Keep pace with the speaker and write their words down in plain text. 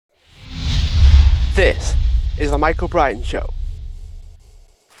This is the Michael Bryan Show.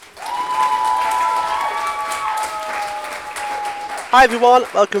 Hi everyone,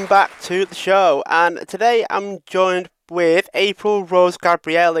 welcome back to the show, and today I'm joined with April Rose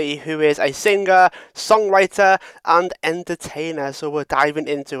Gabrielli, who is a singer, songwriter and entertainer. So we're diving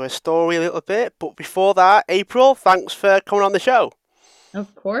into her story a little bit, but before that, April, thanks for coming on the show.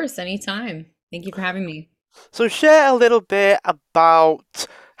 Of course, anytime. Thank you for having me. So share a little bit about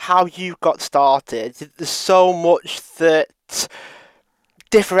how you got started. There's so much that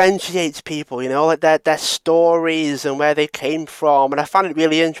differentiates people, like their stories and where they came from, and I find it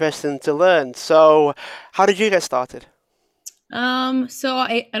really interesting to learn. So, how did you get started? So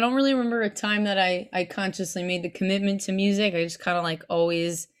I don't really remember a time that I consciously made the commitment to music. I just kind of like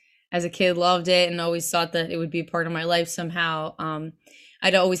always, as a kid, loved it and always thought that it would be a part of my life somehow.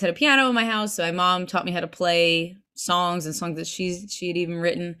 I'd always had a piano in my house, so my mom taught me how to play songs and songs that she had even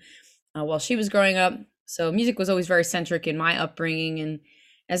written while she was growing up. So music was always very centric in my upbringing, and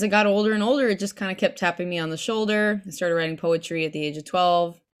as I got older and older, it just kind of kept tapping me on the shoulder. I started writing poetry at the age of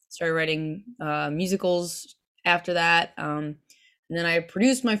 12, started writing musicals after that. And then I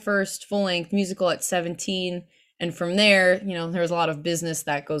produced my first full length musical at 17. And from there, there's a lot of business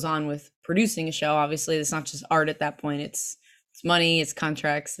that goes on with producing a show. Obviously, it's not just art at that point. It's money, it's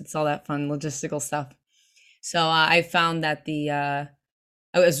contracts, it's all that fun logistical stuff. So I found that I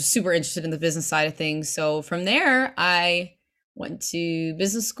was super interested in the business side of things. So from there, I went to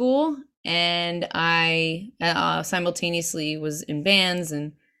business school, and I simultaneously was in bands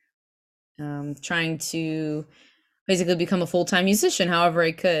and trying to basically become a full-time musician however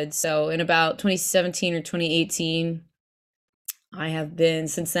I could. So in about 2017 or 2018,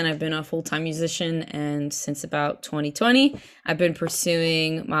 since then I've been a full-time musician, and since about 2020, I've been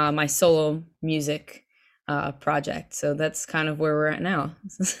pursuing my solo music project. So that's kind of where we're at now.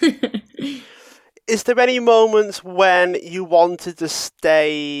 Is there any moments when you wanted to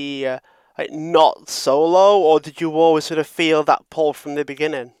stay not solo, or did you always sort of feel that pull from the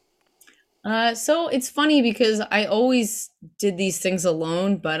beginning? So it's funny because I always did these things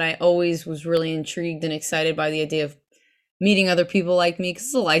alone, but I always was really intrigued and excited by the idea of meeting other people like me, because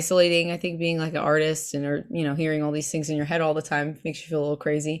it's a little isolating. I think being like an artist and or hearing all these things in your head all the time makes you feel a little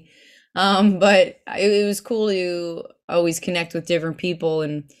crazy. But it was cool to always connect with different people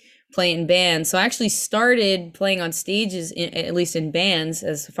and play in bands. So I actually started playing on stages, at least in bands,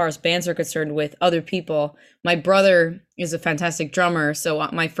 as far as bands are concerned, with other people. My brother is a fantastic drummer, so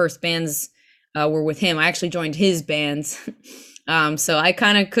my first bands were with him. I actually joined his bands. So I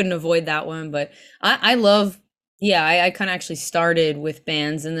kind of couldn't avoid that one, but I love, yeah, I kind of actually started with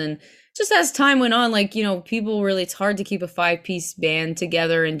bands, and then just as time went on, like, people really, it's hard to keep a 5-piece band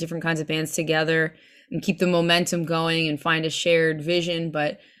together and different kinds of bands together and keep the momentum going and find a shared vision.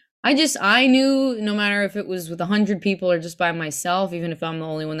 But I knew no matter if it was with 100 people or just by myself, even if I'm the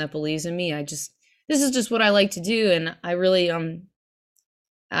only one that believes in me, this is just what I like to do. And I really,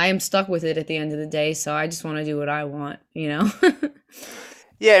 I am stuck with it at the end of the day. So I just want to do what I want. Yeah,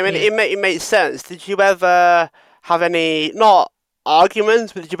 I mean, Yeah. it makes sense. Did you ever have any, not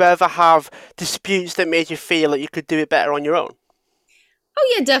arguments, but did you ever have disputes that made you feel that you could do it better on your own?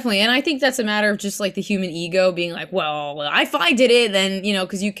 Oh yeah, definitely. And I think that's a matter of just like the human ego being like, well, if I did it, then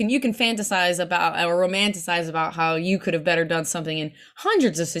because you can fantasize about or romanticize about how you could have better done something in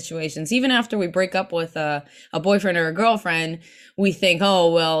hundreds of situations. Even after we break up with a boyfriend or a girlfriend, we think,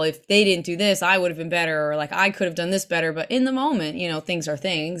 oh well, if they didn't do this, I would have been better, or like I could have done this better. But in the moment, things are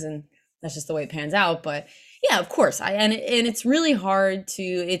things, and that's just the way it pans out. But yeah, of course. And it's really hard to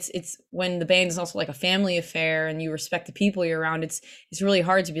it's when the band is also like a family affair and you respect the people you're around. It's really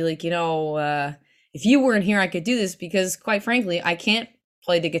hard to be like, if you weren't here, I could do this, because quite frankly, I can't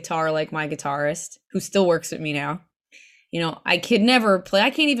play the guitar like my guitarist who still works with me now. I could never play.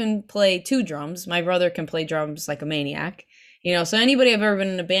 I can't even play two drums. My brother can play drums like a maniac. So anybody I've ever been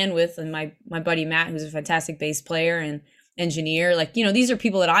in a band with, and my buddy Matt, who's a fantastic bass player and engineer, like, these are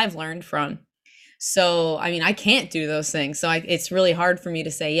people that I've learned from. So, I mean, I can't do those things. So it's really hard for me to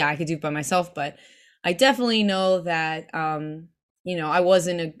say, yeah, I could do it by myself. But I definitely know that, I was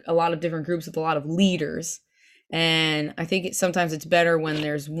in a lot of different groups with a lot of leaders. And I think sometimes it's better when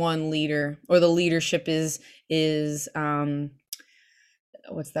there's one leader, or the leadership is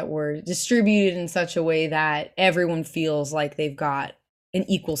what's that word? Distributed in such a way that everyone feels like they've got an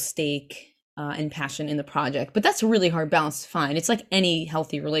equal stake and passion in the project. But that's a really hard balance to find. It's like any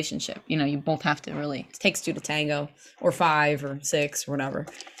healthy relationship. You both have to really, it takes two to tango, or five or six or whatever.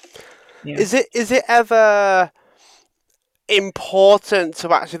 Yeah. Is it ever important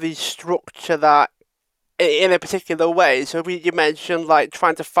to actually structure that in a particular way? So you mentioned like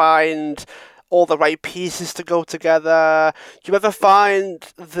trying to find all the right pieces to go together? Do you ever find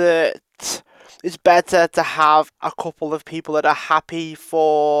that it's better to have a couple of people that are happy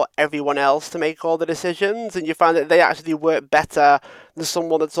for everyone else to make all the decisions, and you find that they actually work better than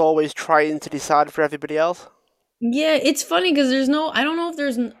someone that's always trying to decide for everybody else? Yeah, it's funny because there's no, I don't know if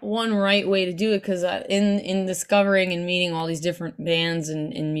there's one right way to do it because in discovering and meeting all these different bands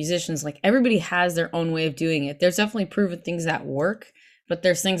and musicians, like everybody has their own way of doing it. There's definitely proven things that work, but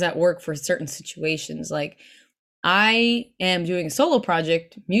there's things that work for certain situations. Like I am doing a solo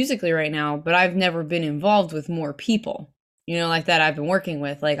project musically right now, but I've never been involved with more people, like that I've been working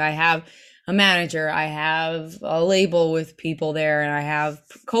with. Like I have a manager, I have a label with people there, and I have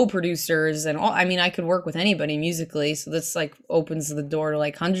co-producers and all. I mean, I could work with anybody musically, so this like opens the door to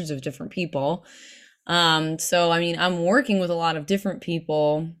like hundreds of different people. So I mean, I'm working with a lot of different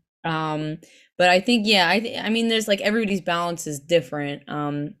people. But I think, yeah, I mean, there's like everybody's balance is different.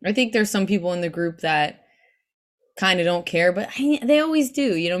 I think there's some people in the group that kind of don't care, but they always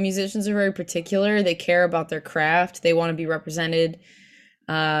do. Musicians are very particular. They care about their craft. They want to be represented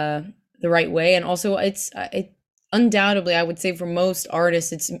uh, the right way. And also, it undoubtedly, I would say for most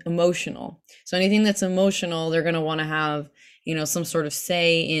artists, it's emotional. So anything that's emotional, they're going to want to have, some sort of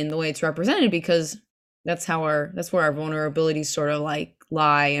say in the way it's represented because that's where our vulnerabilities sort of like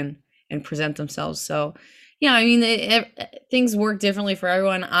lie and present themselves. So, yeah, I mean, things work differently for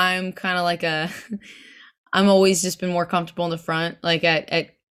everyone. I'm kind of like I'm always just been more comfortable in the front, like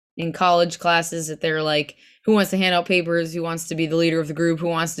in college classes that they're like, who wants to hand out papers, who wants to be the leader of the group, who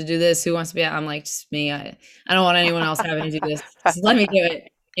wants to do this, who wants to be, I'm like, just me. I don't want anyone else having to do this. Just let me do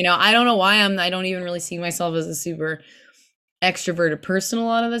it. I don't know why I don't even really see myself as a super extroverted person a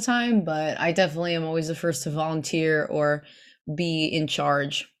lot of the time, but I definitely am always the first to volunteer or be in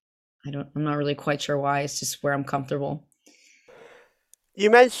charge. I'm not really quite sure why. It's just where I'm comfortable. You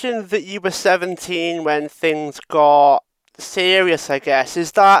mentioned that you were 17 when things got serious, I guess.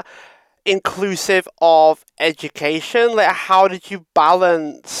 Is that inclusive of education? Like, how did you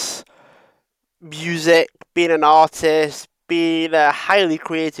balance music, being an artist, being a highly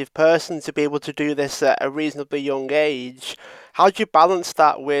creative person to be able to do this at a reasonably young age? How did you balance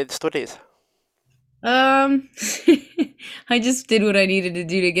that with studies? Um, I just did what I needed to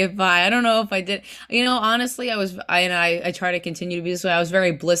do to get by. I don't know if I did. Honestly, I try to continue to be this way. I was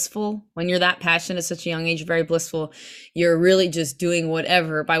very blissful. When you're that passionate at such a young age, you're very blissful. You're really just doing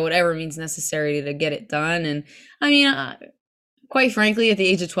whatever, by whatever means necessary to get it done. And I mean, quite frankly, at the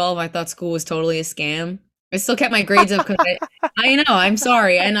age of 12, I thought school was totally a scam. I still kept my grades up because I know, I'm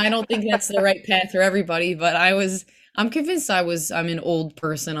sorry. And I don't think that's the right path for everybody, but I'm convinced I'm an old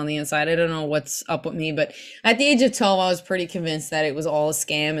person on the inside. I don't know what's up with me, but at the age of 12, I was pretty convinced that it was all a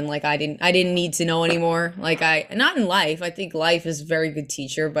scam and like I didn't need to know anymore. Like not in life. I think life is a very good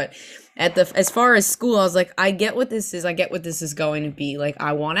teacher, but as far as school, I was like, I get what this is. I get what this is going to be. Like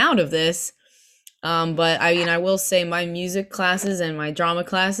I want out of this. But I mean, I will say my music classes and my drama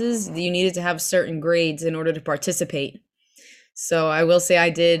classes, you needed to have certain grades in order to participate. So I will say I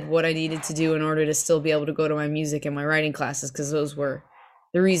did what I needed to do in order to still be able to go to my music and my writing classes because those were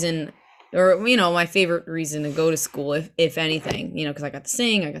the reason, or my favorite reason to go to school, if anything, because I got to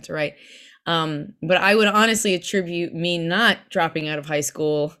sing, I got to write. But I would honestly attribute me not dropping out of high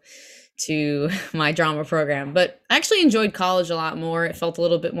school to my drama program. But I actually enjoyed college a lot more. It felt a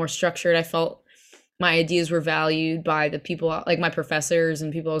little bit more structured. I felt my ideas were valued by the people, like my professors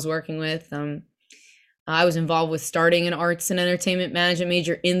and people I was working with. I was involved with starting an arts and entertainment management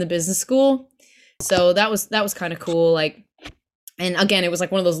major in the business school. So that was kind of cool. Like, and again, it was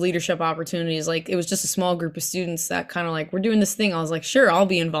like one of those leadership opportunities. Like it was just a small group of students that kind of like, we're doing this thing. I was like, sure, I'll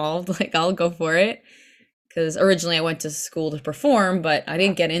be involved. Like I'll go for it. Cause originally I went to school to perform, but I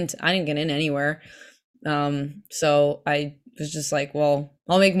didn't get in anywhere. So I was just like, well,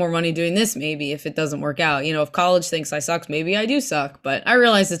 I'll make more money doing this maybe if it doesn't work out. If college thinks I suck, maybe I do suck. But I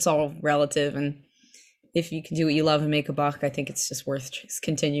realize it's all relative, and if you can do what you love and make a buck, I think it's just worth just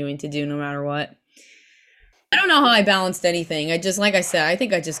continuing to do no matter what. I don't know how I balanced anything. I just, like I said, I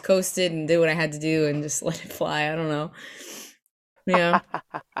think I just coasted and did what I had to do and just let it fly. I don't know. Yeah.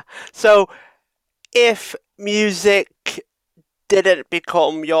 So, if music didn't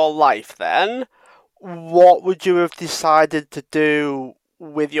become your life, then what would you have decided to do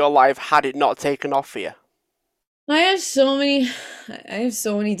with your life had it not taken off for you? I have so many I have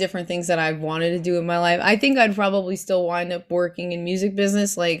so many different things that I've wanted to do in my life. I think I'd probably still wind up working in music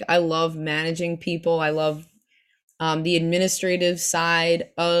business. Like I love managing people. I love the administrative side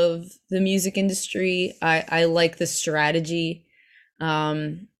of the music industry. I like the strategy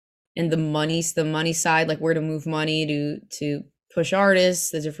and the money side, like where to move money to push artists,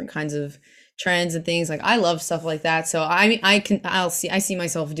 the different kinds of trends and things. Like I love stuff like that. So I see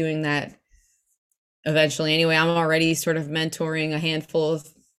myself doing that eventually. Anyway, I'm already sort of mentoring a handful of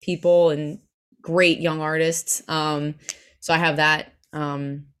people and great young artists. So I have that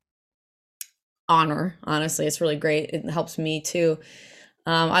honor. Honestly, it's really great. It helps me too.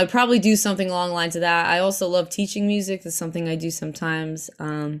 I would probably do something along the lines of that. I also love teaching music. That's something I do sometimes.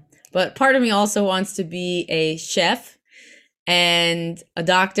 But part of me also wants to be a chef and a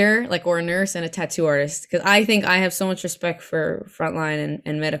doctor, like, or a nurse and a tattoo artist, because I think I have so much respect for frontline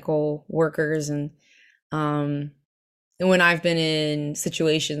and medical workers. Um, and when I've been in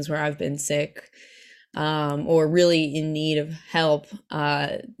situations where I've been sick, or really in need of help,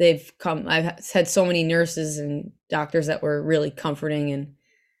 I've had so many nurses and doctors that were really comforting, and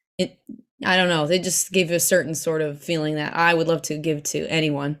it, I don't know, they just gave a certain sort of feeling that I would love to give to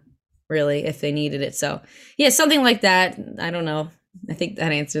anyone, really, if they needed it. So, yeah, something like that. I don't know. I think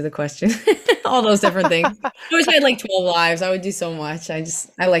that answered the question. All those different things. I wish I had like 12 lives. I would do so much. I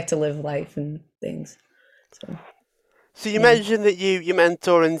like to live life and things. So, So you yeah. mentioned that you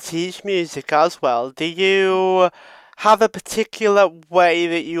mentor and teach music as well. Do you have a particular way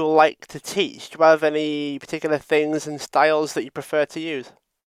that you like to teach? Do you have any particular things and styles that you prefer to use?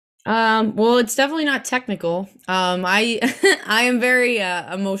 Well, it's definitely not technical. I I am very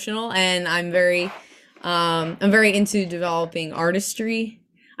emotional, and I'm very into developing artistry.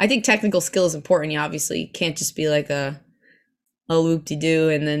 I think technical skill is important. You obviously can't just be like a loop de doo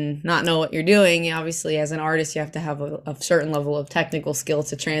and then not know what you're doing. You obviously, as an artist, you have to have a certain level of technical skill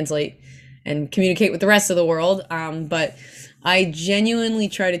to translate and communicate with the rest of the world. But I genuinely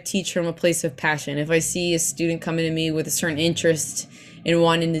try to teach from a place of passion. If I see a student coming to me with a certain interest in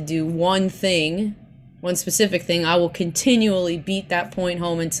wanting to do one thing, one specific thing, I will continually beat that point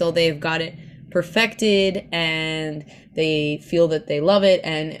home until they've got it perfected and they feel that they love it.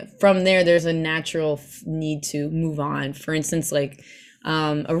 And from there, there's a natural need to move on. For instance, like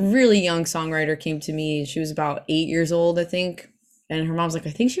a really young songwriter came to me. She was about 8 years old, I think. And her mom's like,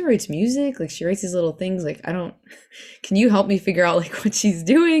 I think she writes music. Like she writes these little things. Like, I don't, can you help me figure out like what she's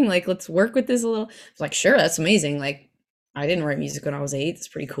doing? Like, let's work with this a little. I was like, sure, that's amazing. Like, I didn't write music when I was 8. It's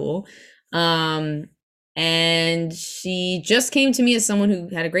pretty cool. Um, and she just came to me as someone who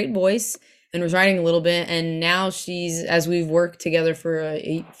had a great voice and was writing a little bit. And now she's, as we've worked together for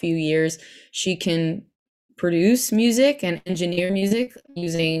a few years, she can produce music and engineer music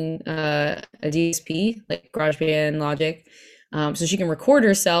using a DSP like GarageBand, Logic. So she can record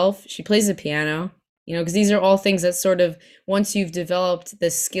herself. She plays the piano, you know, because these are all things that sort of, once you've developed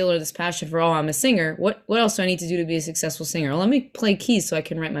this skill or this passion for, oh, I'm a singer, what else do I need to do to be a successful singer? Well, let me play keys so I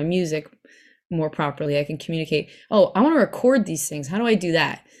can write my music more properly. I can communicate. Oh, I want to record these things. How do I do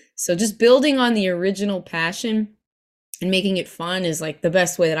that? So just building on the original passion and making it fun is like the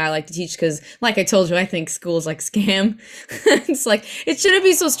best way that I like to teach, because like I told you, I think school is like scam. It's like it shouldn't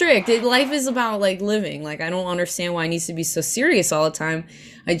be so strict. Life is about like living. Like I don't understand why it needs to be so serious all the time.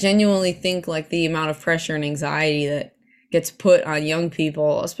 I genuinely think like the amount of pressure and anxiety that gets put on young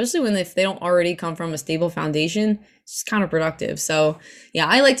people, especially when if they don't already come from a stable foundation, it's just counterproductive. So yeah,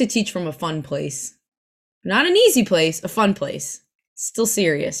 I like to teach from a fun place. Not an easy place, a fun place. It's still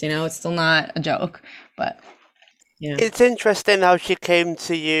serious, you know, it's still not a joke, but yeah. It's interesting how she came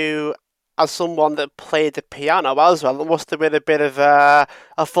to you as someone that played the piano as well. It must have been a bit of a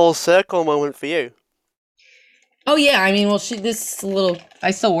full circle moment for you. Oh yeah, I mean, well, this little,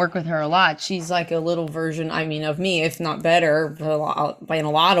 I still work with her a lot. She's like a little version, I mean, of me, if not better, but in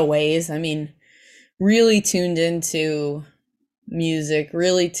a lot of ways. I mean, really tuned into music,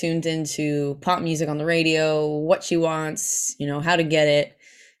 really tuned into pop music on the radio, what she wants, you know, how to get it.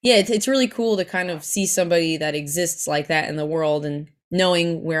 Yeah, it's really cool to kind of see somebody that exists like that in the world, and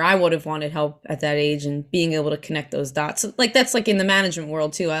knowing where I would have wanted help at that age and being able to connect those dots. So, like that's like in the management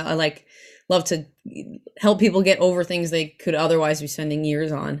world too. I like love to help people get over things they could otherwise be spending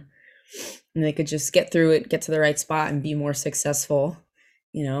years on, and they could just get through it, get to the right spot, and be more successful.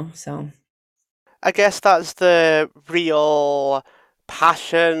 You know, so I guess that's the real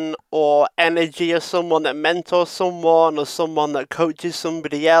passion or energy of someone that mentors someone or someone that coaches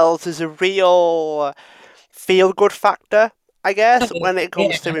somebody else is a real feel good factor, I guess, when it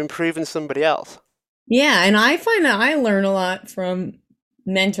comes yeah. to improving somebody else. Yeah, and I find that I learn a lot from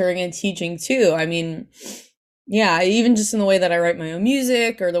mentoring and teaching too. I mean, yeah, even just in the way that I write my own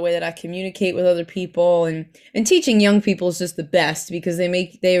music or the way that I communicate with other people, and teaching young people is just the best, because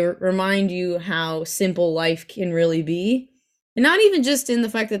they remind you how simple life can really be. And not even just in the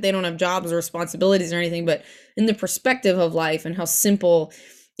fact that they don't have jobs or responsibilities or anything, but in the perspective of life and how simple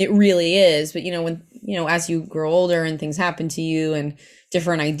It really is. But when as you grow older and things happen to you and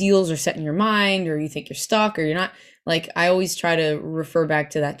different ideals are set in your mind, or you think you're stuck or you're not, like, I always try to refer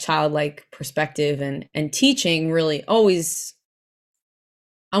back to that childlike perspective, and teaching really always,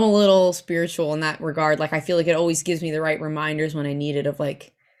 I'm a little spiritual in that regard. Like, I feel like it always gives me the right reminders when I need it, of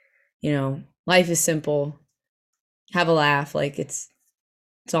like, life is simple. Have a laugh. Like, it's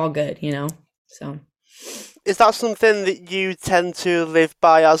all good. So Is that something that you tend to live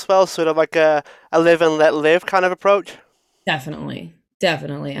by as well? Sort of like a live and let live kind of approach? definitely,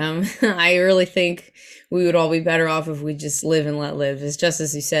 definitely. I really think we would all be better off if we just live and let live. It's just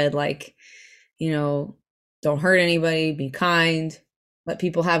as you said, like, you know, don't hurt anybody, be kind, let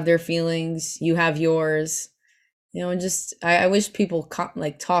people have their feelings, you have yours. And just I wish people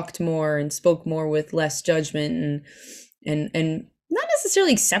like talked more and spoke more with less judgment, and not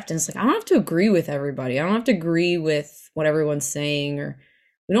necessarily acceptance. Like, I don't have to agree with everybody. I don't have to agree with what everyone's saying, or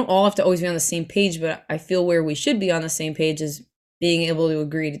we don't all have to always be on the same page, but I feel where we should be on the same page is being able to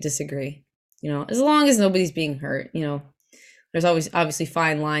agree to disagree. As long as nobody's being hurt. There's always obviously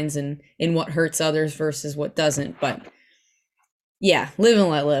fine lines in what hurts others versus what doesn't, but yeah, live and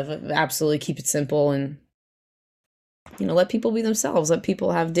let live. Absolutely keep it simple, and let people be themselves. Let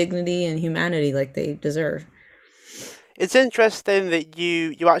people have dignity and humanity like they deserve. It's interesting that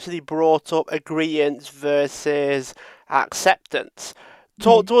you actually brought up agreeance versus acceptance.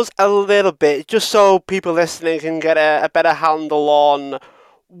 Talk Mhm. to us a little bit, just so people listening can get a better handle on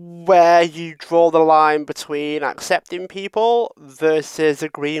where you draw the line between accepting people versus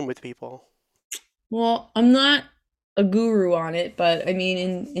agreeing with people. Well, I'm not a guru on it, but I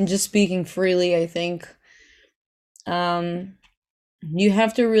mean, in just speaking freely, I think um, you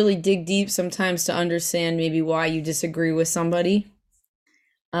have to really dig deep sometimes to understand maybe why you disagree with somebody,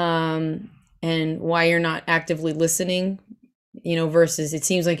 um, and why you're not actively listening, versus it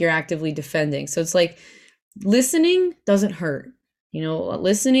seems like you're actively defending. So it's like, listening doesn't hurt.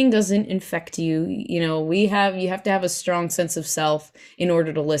 Listening doesn't infect you. You have to have a strong sense of self in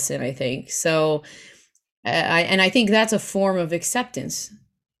order to listen, I think. So I think that's a form of acceptance.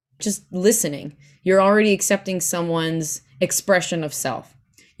 Just listening. You're already accepting someone's expression of self.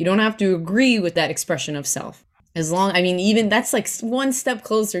 You don't have to agree with that expression of self. I mean, even that's like one step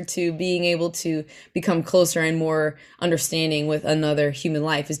closer to being able to become closer and more understanding with another human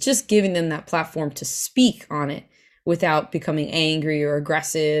life, is just giving them that platform to speak on it without becoming angry or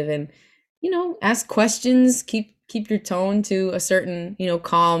aggressive, and ask questions, keep your tone to a certain,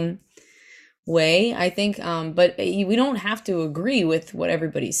 calm way, I think. But we don't have to agree with what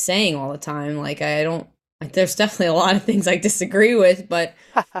everybody's saying all the time. Like, I don't, like, there's definitely a lot of things I disagree with, but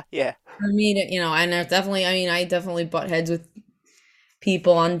Yeah. for me to, and there's definitely, I mean, I definitely butt heads with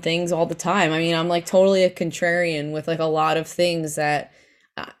people on things all the time. I mean, I'm like totally a contrarian with like a lot of things that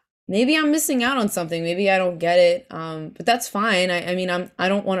uh, maybe I'm missing out on something. Maybe I don't get it. But that's fine. I mean, I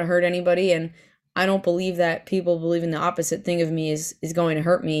don't want to hurt anybody, and I don't believe that people believing the opposite thing of me is going to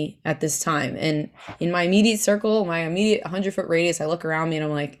hurt me at this time. And in my immediate circle, my immediate 100-foot radius, I look around me and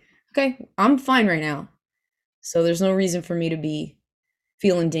I'm like, okay, I'm fine right now. So there's no reason for me to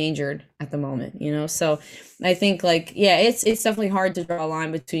feel endangered at the moment. So I think, like, yeah, it's definitely hard to draw a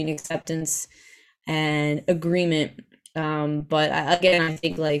line between acceptance and agreement. But again, I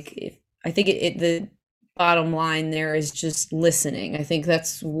think, like, I think the bottom line there is just listening. I think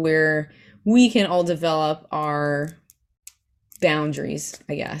that's where we can all develop our boundaries,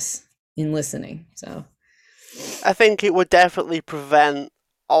 I guess, in listening. So I think it would definitely prevent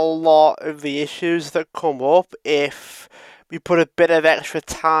a lot of the issues that come up if we put a bit of extra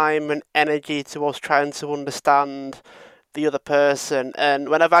time and energy to us trying to understand the other person. And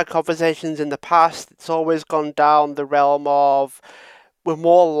when I've had conversations in the past, it's always gone down the realm of we're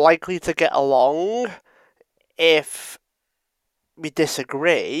more likely to get along if we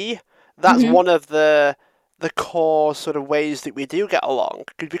disagree. That's hmm one of the core sort of ways that we do get along,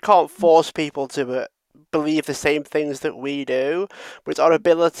 because we can't force people to believe the same things that we do, but it's our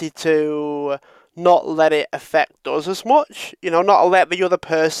ability to not let it affect us as much, not let the other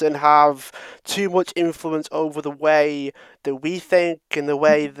person have too much influence over the way that we think and the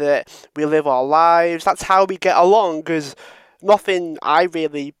way that we live our lives. That's how we get along, because nothing I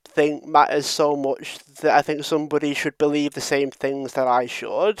really think matters so much that I think somebody should believe the same things that I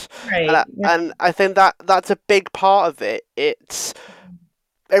should, right. and I think that that's a big part of it. It's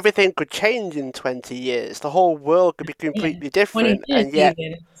everything could change in 20 years. The whole world could be Yeah. completely 20 different, minutes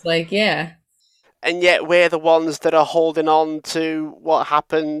even. It's like, yeah. and yet we're the ones that are holding on to what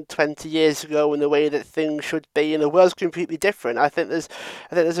happened 20 years ago and the way that things should be, and the world's completely different. I think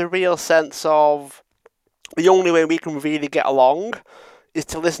there's a real sense of the only way we can really get along is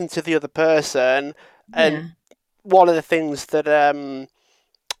to listen to the other person. And Yeah. one of the things that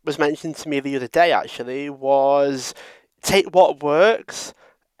was mentioned to me the other day actually was take what works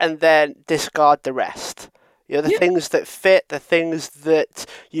and then discard the rest. You know, the Yep. things that fit, the things that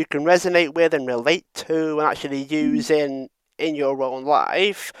you can resonate with and relate to and actually use in your own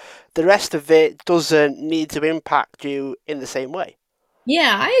life. The rest of it doesn't need to impact you in the same way.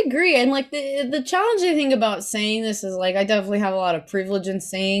 Yeah, I agree. And like the challenging thing about saying this is like I definitely have a lot of privilege in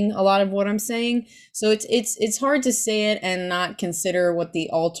saying a lot of what I'm saying. So it's hard to say it and not consider what the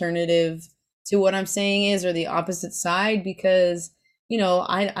alternative to what I'm saying is or the opposite side because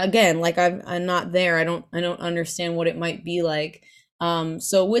I again like I'm not there. I don't understand what it might be like.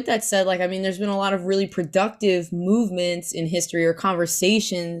 So with that said, like I mean there's been a lot of really productive movements in history or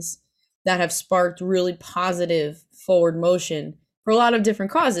conversations that have sparked really positive forward motion for a lot of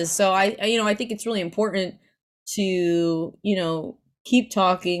different causes. So I think it's really important to, keep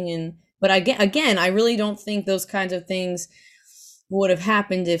talking but again, I really don't think those kinds of things would have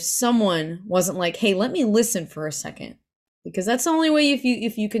happened if someone wasn't like, "Hey, let me listen for a second." Because that's the only way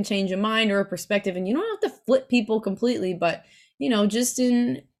if you can change a mind or a perspective and you don't have to flip people completely, but just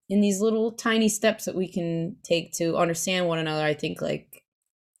in these little tiny steps that we can take to understand one another, I think like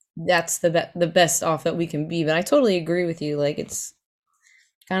that's the best off that we can be. But I totally agree with you. Like it's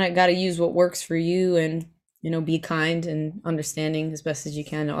kind of got to use what works for you and be kind and understanding as best as you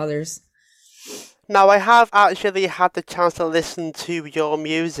can to others. Now, I have actually had the chance to listen to your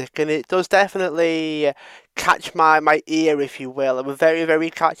music, and it does definitely catch my ear, if you will. They were very, very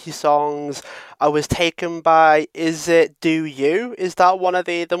catchy songs. I was taken by Is It Do You? Is that one of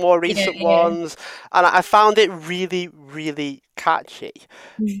the more Yeah, recent yeah. ones? And I found it really, really catchy.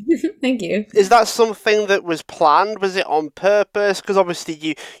 Thank you. Is that something that was planned? Was it on purpose? Because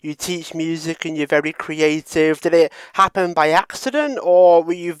obviously you teach music and you're very creative. Did it happen by accident, or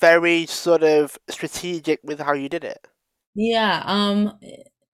were you very sort of strategic with how you did it? Yeah,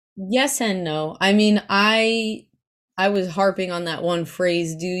 yes and no. I mean, I was harping on that one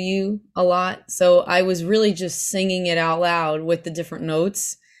phrase, "do you?" a lot. So I was really just singing it out loud with the different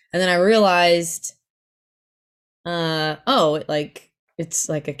notes. And then I realized like it's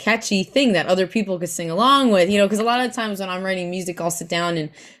like a catchy thing that other people could sing along with, because a lot of times when I'm writing music, I'll sit down and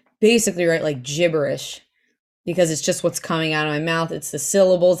basically write like gibberish because it's just what's coming out of my mouth. It's the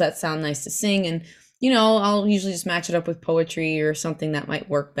syllables that sound nice to sing. And, I'll usually just match it up with poetry or something that might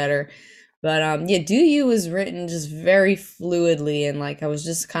work better. But yeah, Do You was written just very fluidly. And like I was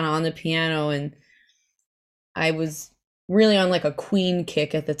just kind of on the piano and I was really on like a Queen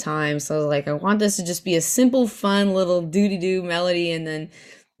kick at the time. So I was like, I want this to just be a simple, fun little doody doo melody and then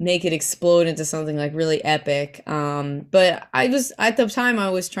make it explode into something like really epic. But I was at the time I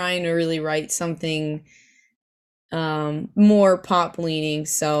was trying to really write something more pop leaning.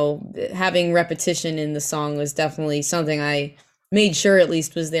 So having repetition in the song was definitely something I made sure at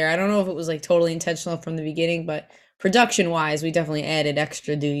least was there. I don't know if it was like totally intentional from the beginning, but production wise, we definitely added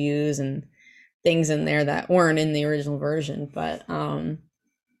extra do yous and things in there that weren't in the original version. But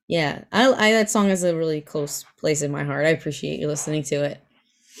yeah, I that song has a really close place in my heart. I appreciate you listening to it.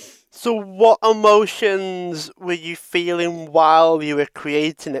 So, what emotions were you feeling while you were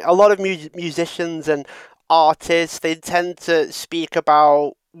creating it? A lot of musicians and artists, they tend to speak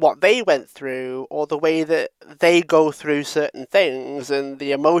about what they went through or the way that they go through certain things and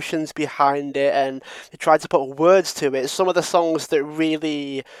the emotions behind it, and they try to put words to it. Some of the songs that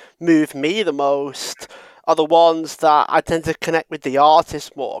really move me the most are the ones that I tend to connect with the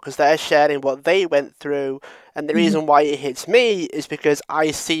artist more because they're sharing what they went through, and the Mhm. reason why it hits me is because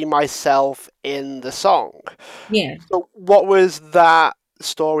I see myself in the song. Yeah. So, what was that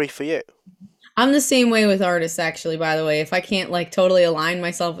story for you? I'm the same way with artists actually, by the way. If I can't like totally align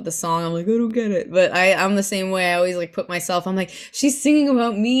myself with the song, I'm like, I don't get it. But I'm the same way. I always like put myself, I'm like, she's singing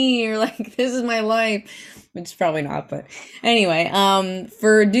about me or like this is my life. Which is probably not, but anyway,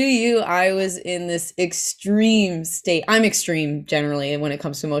 for Do You, I was in this extreme state. I'm extreme generally when it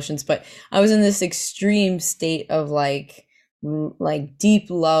comes to emotions, but I was in this extreme state of like deep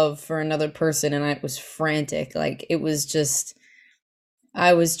love for another person and I was frantic. Like it was just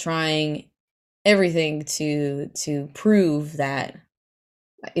I was trying everything to prove that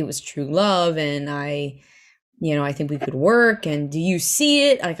it was true love and I think we could work and do you see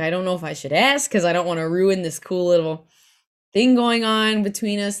it? Like I don't know if I should ask because I don't want to ruin this cool little thing going on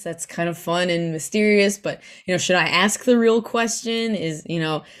between us that's kind of fun and mysterious, but should I ask the real question is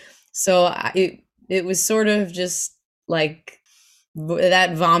so it was sort of just like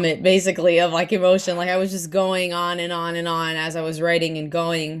that vomit basically of like emotion, like I was just going on and on and on as I was writing and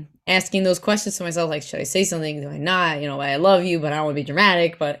going asking those questions to myself, like, should I say something? Do I not? I love you, but I don't want to be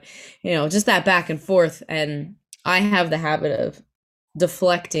dramatic. But just that back and forth. And I have the habit of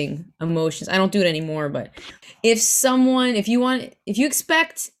deflecting emotions. I don't do it anymore, but if you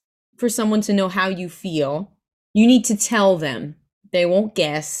expect for someone to know how you feel, you need to tell them. They won't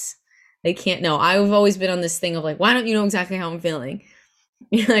guess. They can't know. I've always been on this thing of like, why don't you know exactly how I'm feeling?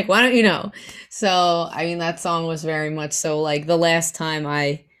 You're like, why don't you know? So, I mean, that song was very much so like the last time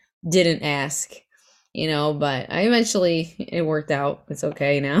I didn't ask, but I eventually it worked out. It's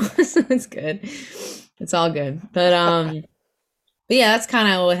okay now. So it's good. It's all good. But yeah, that's kind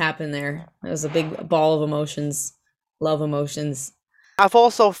of what happened there. It was a big ball of emotions, love emotions. I've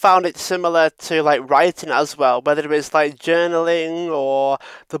also found it similar to like writing as well, whether it's like journaling or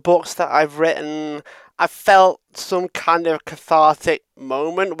the books that I've written. I felt some kind of cathartic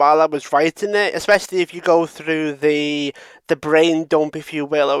moment while I was writing it, especially if you go through the brain dump, if you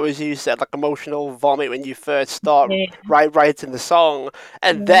will, or as you said, like emotional vomit when you first start Yeah. writing the song,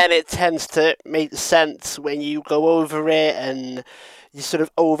 and then it tends to make sense when you go over it and you sort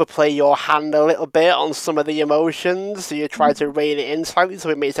of overplay your hand a little bit on some of the emotions, so you try to rein it in slightly so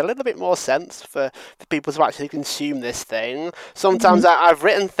it makes a little bit more sense for people to actually consume this thing. Sometimes Mhm. I've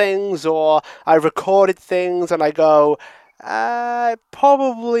written things or I recorded things and I go,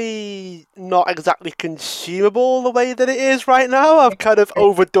 probably not exactly consumable the way that it is right now. I've kind of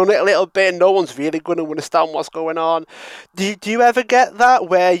overdone it a little bit. No one's really going to understand what's going on. Do you ever get that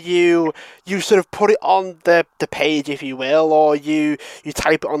where you sort of put it on the page, if you will, or you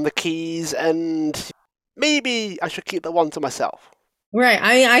type it on the keys and maybe I should keep that one to myself? Right.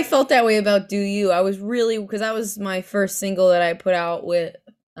 I felt that way about Do You. I was really because that was my first single that I put out with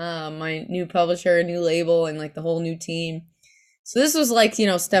my new publisher, a new label, and like the whole new team. So this was like,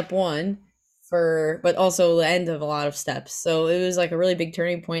 step one but also the end of a lot of steps. So it was like a really big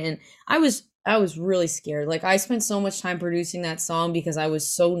turning point and I was really scared. Like I spent so much time producing that song because I was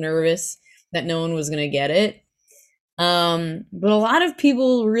so nervous that no one was going to get it. But a lot of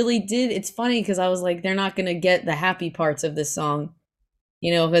people really did. It's funny because I was like they're not going to get the happy parts of this song,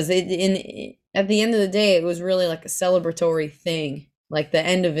 because at the end of the day it was really like a celebratory thing. Like the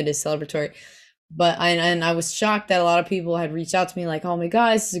end of it is celebratory. And I was shocked that a lot of people had reached out to me like, "Oh my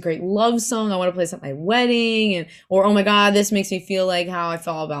god, this is a great love song. I want to play this at my wedding," or "Oh my god, this makes me feel like how I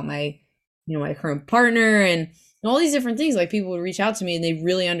felt about my current partner," and all these different things. Like people would reach out to me and they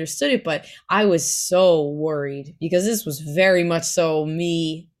really understood it, but I was so worried because this was very much so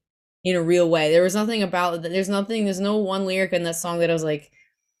me in a real way. There was nothing about there's no one lyric in that song that I was like,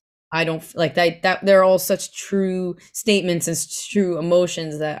 I don't like that they're all such true statements and true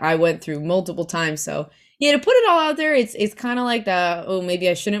emotions that I went through multiple times. So yeah, to put it all out there, it's kind of like the oh maybe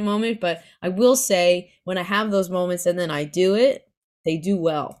I shouldn't moment, but I will say when I have those moments and then I do it, they do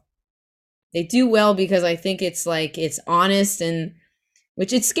well. They do well because I think it's like it's honest and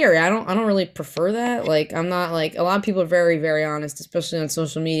which it's scary. I don't really prefer that. Like I'm not like a lot of people are very very honest, especially on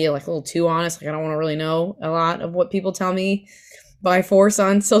social media, like a little too honest. Like I don't want to really know a lot of what people tell me by force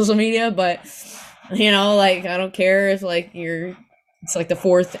on social media, but like I don't care if like it's like the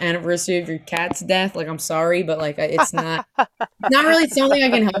fourth anniversary of your cat's death. Like I'm sorry, but like it's not really something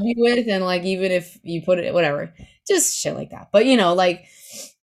I can help you with, and like even if you put it whatever, just shit like that. But like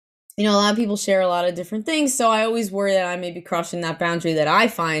a lot of people share a lot of different things, so I always worry that I may be crossing that boundary that I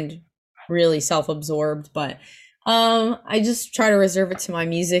find really self-absorbed, but I just try to reserve it to my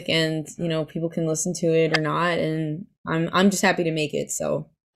music and people can listen to it or not and I'm just happy to make it. So,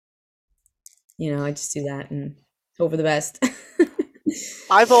 I just do that and hope for the best.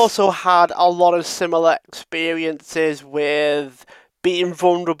 I've also had a lot of similar experiences with being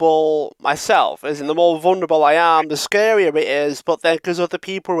vulnerable myself. As in, the more vulnerable I am, the scarier it is. But then, because other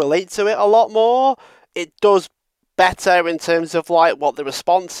people relate to it a lot more, it does better in terms of like what the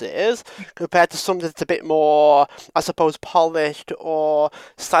response is compared to something that's a bit more, I suppose, polished or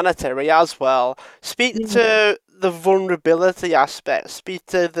sanitary as well. Speak Yeah. to the vulnerability aspect. Speak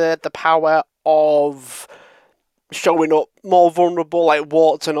to the power of showing up more vulnerable, like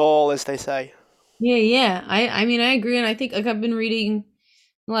warts and all, as they say. Yeah, yeah. I mean, I agree and I think like I've been reading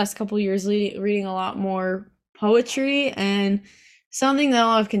the last couple of years reading a lot more poetry and something that a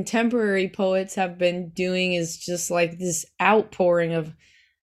lot of contemporary poets have been doing is just like this outpouring of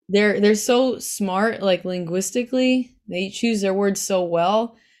they're so smart like linguistically. They choose their words so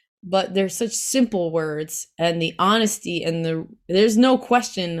well, but they're such simple words and the honesty and there's no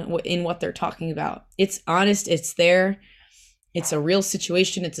question in what they're talking about. It's honest, it's there. It's a real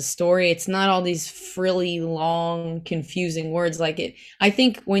situation, it's a story. It's not all these frilly, long, confusing words like it. I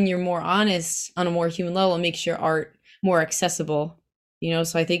think when you're more honest on a more human level, it makes your art more accessible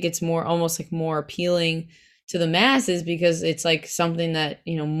So I think it's more almost like more appealing to the masses because it's like something that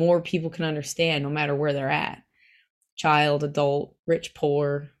more people can understand no matter where they're at, child, adult, rich,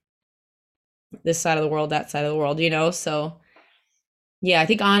 poor, this side of the world, that side of the world, so yeah, I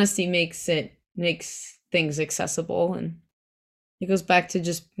think honesty makes things accessible, and it goes back to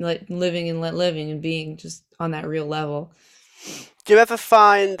just living and let living and being just on that real level. Do you ever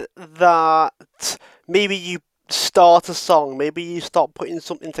find that maybe you start a song, maybe you start putting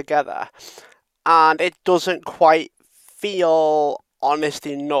something together, and it doesn't quite feel honest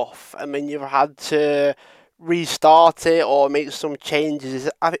enough, and then you've had to restart it or make some changes?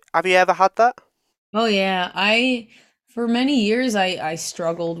 Have you ever had that? Oh yeah, I for many years I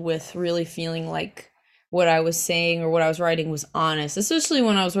struggled with really feeling like what I was saying or what I was writing was honest, especially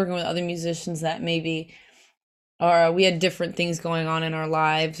when I was working with other musicians that maybe or we had different things going on in our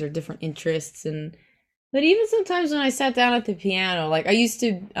lives or different interests. And but even sometimes when I sat down at the piano, like I used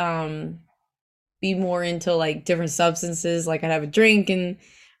to be more into like different substances, like I'd have a drink and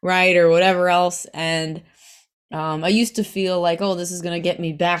write or whatever else. And I used to feel like, oh, this is gonna get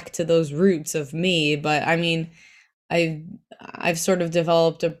me back to those roots of me. But I mean, I've I've sort of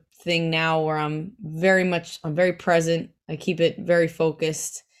developed a thing now where I'm very present. I keep it very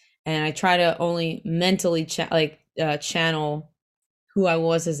focused, and I try to only mentally channel who I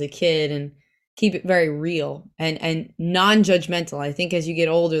was as a kid and keep it very real and non-judgmental. I think as you get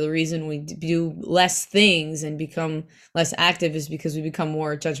older, the reason we do less things and become less active is because we become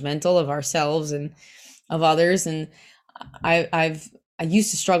more judgmental of ourselves and of others. And I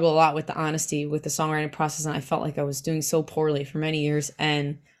used to struggle a lot with the honesty with the songwriting process, and I felt like I was doing so poorly for many years.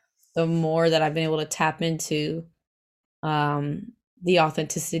 And the more that I've been able to tap into the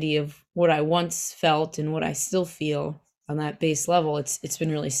authenticity of what I once felt and what I still feel on that base level, it's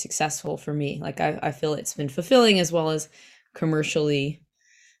been really successful for me. Like I feel it's been fulfilling as well as commercially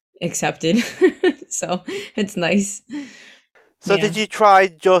accepted. So it's nice. So Yeah. did you try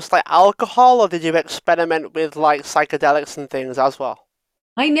just like alcohol, or did you experiment with like psychedelics and things as well?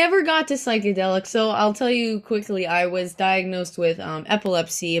 I never got to psychedelics, so I'll tell you quickly. I was diagnosed with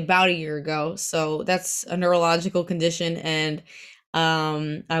epilepsy about a year ago, so that's a neurological condition, and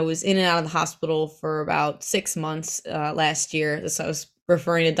I was in and out of the hospital for about 6 months last year. So I was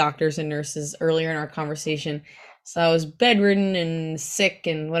referring to doctors and nurses earlier in our conversation. So I was bedridden and sick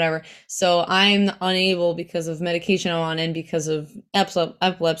and whatever. So I'm unable because of medication I'm on and because of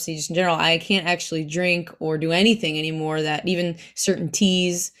epilepsy just in general. I can't actually drink or do anything anymore. That even certain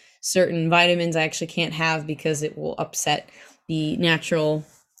teas, certain vitamins, I actually can't have because it will upset the natural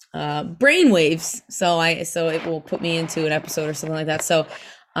brain waves. So it will put me into an episode or something like that. So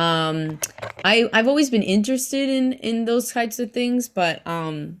um I've always been interested in those types of things, but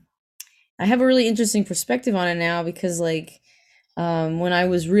I have a really interesting perspective on it now because like when I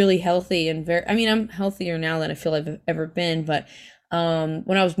was really healthy and very, I mean, I'm healthier now than I feel I've ever been, but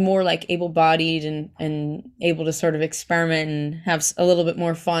when I was more like able-bodied and able to sort of experiment and have a little bit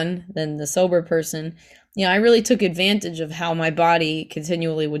more fun than the sober person, I really took advantage of how my body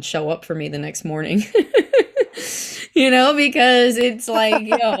continually would show up for me the next morning. Because it's like,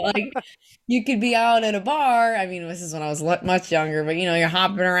 like you could be out at a bar. I mean, this is when I was much younger, but you're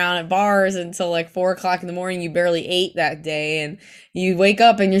hopping around at bars until like 4 o'clock in the morning. You barely ate that day, and you wake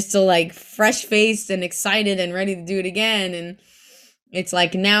up and you're still like fresh faced and excited and ready to do it again. And it's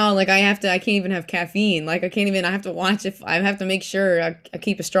like now, like I can't even have caffeine. Like I have to watch if I have to make sure I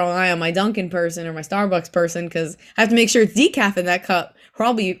keep a strong eye on my Dunkin' person or my Starbucks person because I have to make sure it's decaf in that cup, or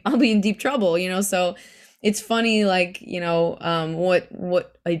I'll be in deep trouble. So it's funny, like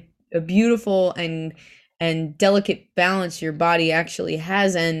what a beautiful and delicate balance your body actually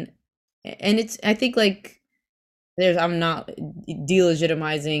has, and it's I think like I'm not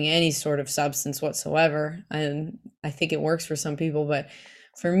delegitimizing any sort of substance whatsoever, and I think it works for some people, but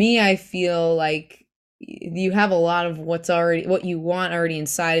for me, I feel like you have a lot of what you want already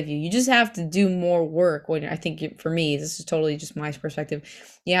inside of you. You just have to do more work when I think for me, this is totally just my perspective.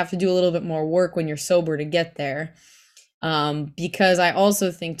 You have to do a little bit more work when you're sober to get there. Because I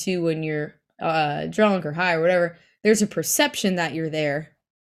also think too, when you're drunk or high or whatever, there's a perception that you're there,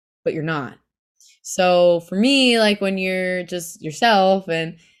 but you're not. So for me, like when you're just yourself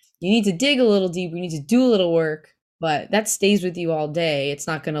and you need to dig a little deeper, you need to do a little work, but that stays with you all day. It's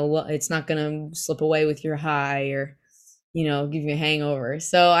not gonna slip away with your high or give you a hangover.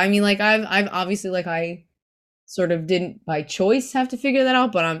 So I mean, like I've obviously like I sort of didn't by choice have to figure that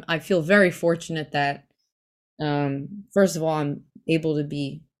out, but I feel very fortunate that first of all I'm able to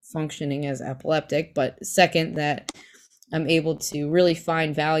be functioning as epileptic, but second that I'm able to really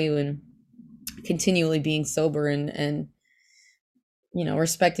find value in continually being sober and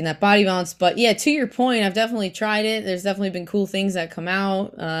respecting that body balance. But yeah, to your point, I've definitely tried it. There's definitely been cool things that come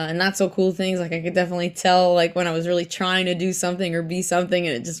out, and not so cool things. Like I could definitely tell, like when I was really trying to do something or be something,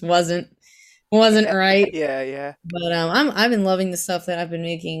 and it just wasn't Yeah, right. yeah, yeah. But I've been loving the stuff that I've been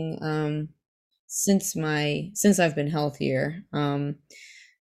making since I've been healthier.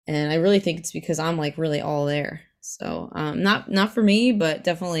 And I really think it's because I'm like really all there. So not for me, but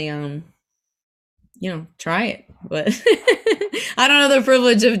definitely try it. But I don't have the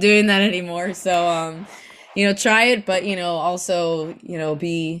privilege of doing that anymore. So try it, but also,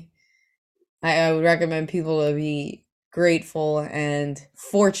 be I would recommend people to be grateful and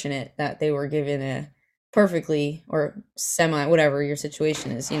fortunate that they were given a perfectly or semi whatever your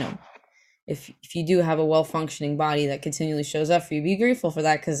situation is, if you do have a well functioning body that continually shows up for you, be grateful for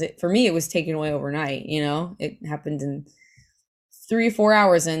that, because for me it was taken away overnight. It happened in 3 or 4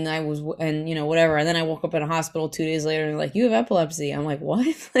 hours, and I was, and whatever, and then I woke up in a hospital 2 days later and they're like, you have epilepsy. I'm like,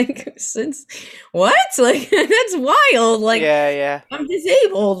 what? Like, since what? Like, that's wild. Like, Yeah, yeah. I'm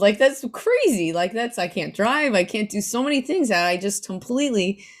disabled. Like, that's crazy. Like, I can't drive, I can't do so many things that I just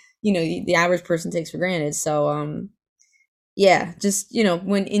completely, the average person takes for granted. So yeah, just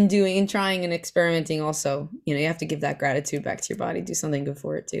when in trying and experimenting, also, you have to give that gratitude back to your body, do something good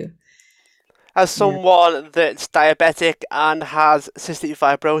for it too. As Yeah. someone that's diabetic and has cystic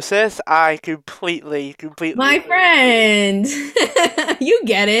fibrosis, I completely My agree with you. friend, you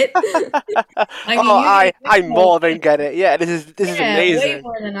get it. I Oh, mean, you get it I all more the than time. get it. Yeah, this is Yeah, way amazing.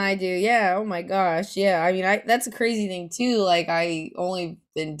 more than I do. Yeah. Oh my gosh. Yeah. I mean, I that's a crazy thing too. Like, I only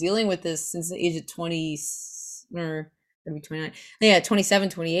been dealing with this since the age of 20, or maybe 29. Yeah, 27,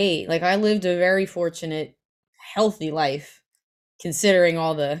 28. Like, I lived a very fortunate, healthy life considering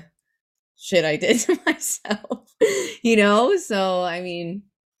all the shit I did to myself. So I mean,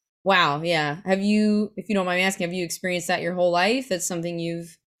 wow, yeah. Have you, if you don't mind me asking, have you experienced that your whole life? That's something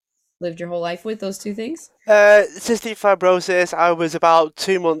you've lived your whole life with, those two things? Cystic fibrosis, I was about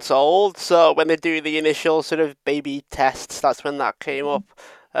 2 months old, so when they do the initial sort of baby tests, that's when that came up.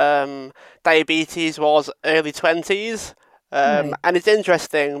 Um, Diabetes was early 20s, Right. and it's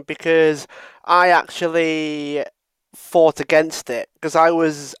interesting because I actually fought against it because I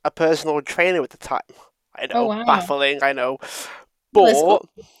was a personal trainer at the time. I Oh, know, wow. baffling, I know, No, that's cool.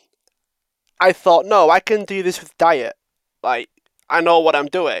 but I thought, no, I can do this with diet. Like, I know what I'm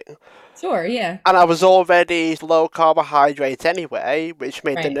doing. Sure, yeah. And I was already low carbohydrate anyway, which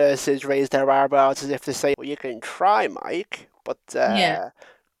made the Right. nurses raise their eyebrows as if to say, well, you can try, Mike, but Yeah.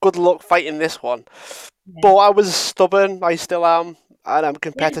 good luck fighting this one. Yeah. But I was stubborn, I still am, and I'm Yeah.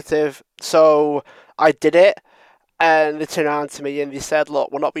 competitive, so I did it. And they turned around to me and they said,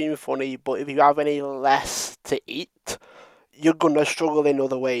 look, we're not being funny, but if you have any less to eat, you're gonna struggle in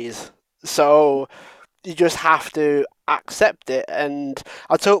other ways. So you just have to accept it. And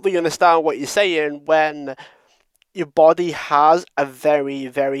I totally understand what you're saying when your body has a very,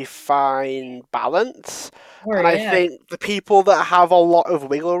 very fine balance. Sure, And I yeah. think the people that have a lot of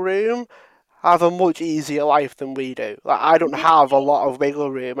wiggle room have a much easier life than we do. Like, I don't Yeah. have a lot of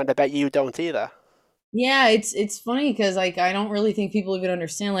wiggle room, and I bet you don't either. Yeah, it's funny because, like, I don't really think people even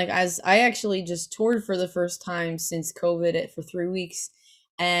understand. Like, as I actually just toured for the first time since COVID, for 3 weeks,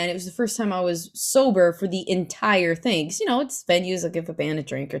 and it was the first time I was sober for the entire thing. 'Cause, it's venues, I'll give a band a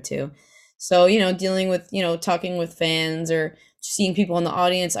drink or two. So, dealing with, talking with fans or seeing people in the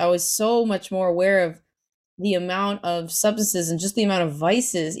audience, I was so much more aware of the amount of substances and just the amount of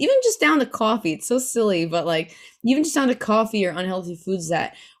vices, even just down to coffee. It's so silly, but like, even just down to coffee or unhealthy foods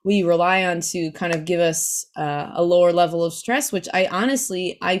that we rely on to kind of give us a lower level of stress, which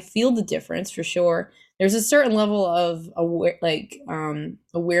I feel the difference for sure. There's a certain level of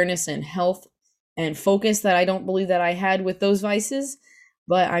awareness and health and focus that I don't believe that I had with those vices.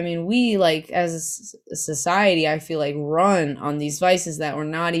 But I mean, we, like, as a society, I feel like, run on these vices that we're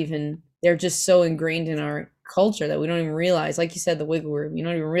not even, they're just so ingrained in our culture that we don't even realize, like you said, the wiggle room. You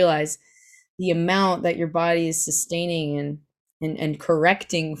don't even realize the amount that your body is sustaining and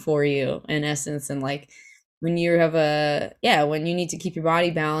correcting for you, in essence. And like, when you have when you need to keep your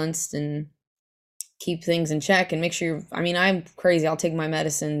body balanced and keep things in check and make sure I mean, I'm crazy. I'll take my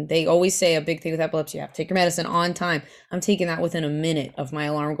medicine. They always say a big thing with epilepsy, you have to take your medicine on time. I'm taking that within a minute of my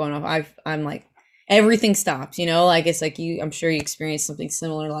alarm going off. I'm like, everything stops, like, it's like, I'm sure you experienced something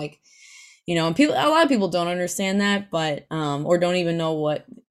similar, like, and a lot of people don't understand that, but or don't even know what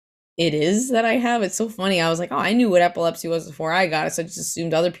it is that I have. It's so funny. I was like, oh, I knew what epilepsy was before I got it, so I just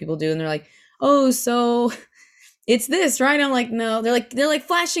assumed other people do. And they're like, oh, so it's this, right? I'm like, no. They're like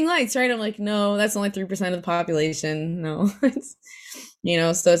flashing lights, right? I'm like, no, that's only 3% of the population. No.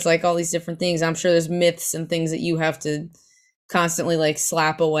 So it's like all these different things. I'm sure there's myths and things that you have to constantly like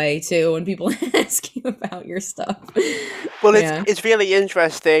slap away too when people ask you about your stuff. Well, Yeah. it's really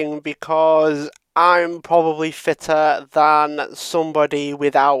interesting because I'm probably fitter than somebody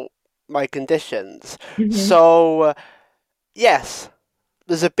without my conditions. Hmm. So, yes,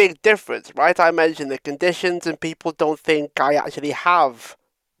 there's a big difference, right? I mentioned the conditions, and people don't think I actually have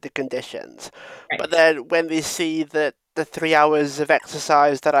the conditions. Right. But then when they see that the 3 hours of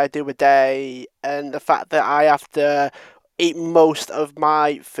exercise that I do a day, and the fact that I have to eat most of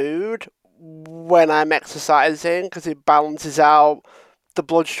my food when I'm exercising because it balances out the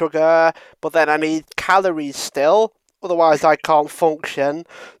blood sugar, but then I need calories still, otherwise I can't function.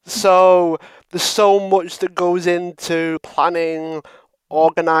 So there's so much that goes into planning,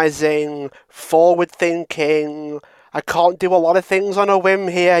 organizing, forward thinking. I can't do a lot of things on a whim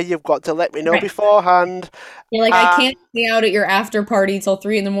here. You've got to let me know Right. beforehand. You're like, I can't And stay out at your after party till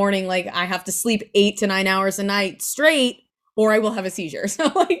 3 in the morning. Like, I have to sleep 8 to 9 hours a night straight, or I will have a seizure.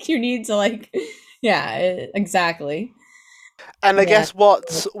 So, like, you need to, like, yeah, exactly. I Yeah. guess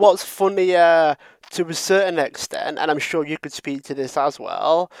what's funnier to a certain extent, and I'm sure you could speak to this as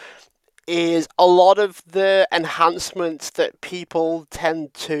well, is a lot of the enhancements that people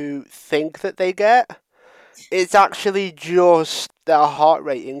tend to think that they get. It's actually just their heart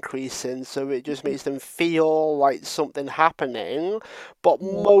rate increasing, so it just makes them feel like something happening. But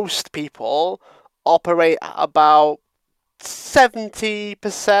most people operate at about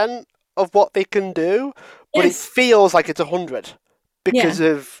 70% of what they can do, but it Yes. feels like it's 100 because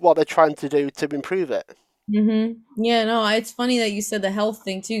Yeah. of what they're trying to do to improve it. Yeah, no, it's funny that you said the health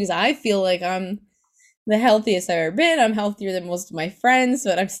thing too, because I feel like I'm the healthiest I've ever been. I'm healthier than most of my friends,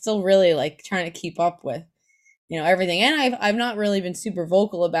 but I'm still really like trying to keep up with, everything. And I've not really been super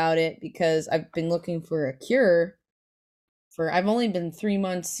vocal about it because I've been looking for a cure for I've only been 3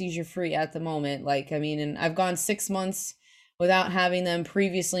 months seizure free at the moment. Like, I mean, and I've gone 6 months without having them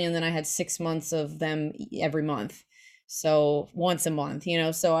previously, and then I had 6 months of them every month. So once a month,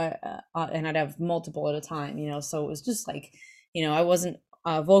 so and I'd have multiple at a time, so it was just like, I wasn't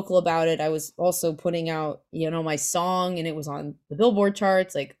vocal about it. I was also putting out, my song, and it was on the Billboard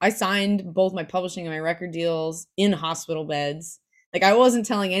charts. Like, I signed both my publishing and my record deals in hospital beds. Like, I wasn't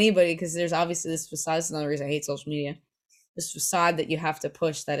telling anybody because there's obviously this facade. That's another reason I hate social media, this facade that you have to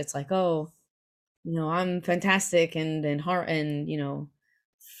push, that it's like, oh, I'm fantastic and heart and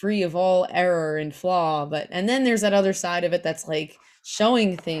free of all error and flaw. But and then there's that other side of it that's like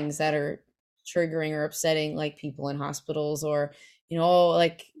showing things that are triggering or upsetting, like people in hospitals, or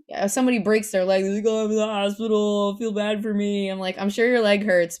like somebody breaks their leg, they're like, oh, I'm in the hospital, feel bad for me. I'm like, I'm sure your leg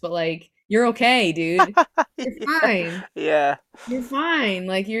hurts, but like, you're okay, dude. You're Yeah, fine. yeah. You're fine.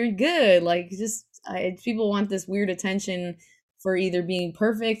 Like, you're good. Like, just people want this weird attention for either being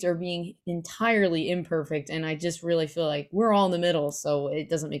perfect or being entirely imperfect, and I just really feel like we're all in the middle, so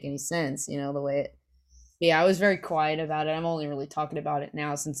it doesn't make any sense, the way it. Yeah, I was very quiet about it. I'm only really talking about it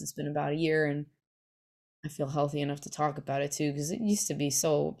now since it's been about a year, and I feel healthy enough to talk about it too, because it used to be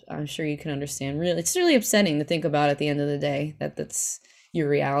so. I'm sure you can understand. Really, it's really upsetting to think about at the end of the day that that's your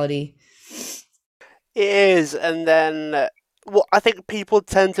reality. It is, and then what I think people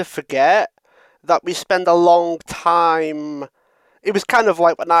tend to forget that we spend a long time. It was kind of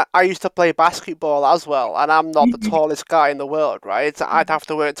like when I used to play basketball as well, and I'm not the Mhm. tallest guy in the world, right? I'd have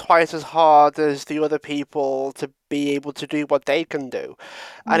to work twice as hard as the other people to be able to do what they can do.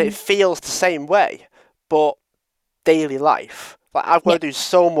 And it Mhm. feels the same way, but daily life. Like, I've got Yeah. to do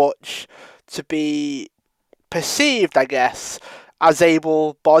so much to be perceived, I guess, as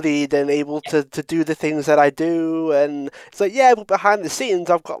able-bodied and able to do the things that I do. And it's like, yeah, but behind the scenes,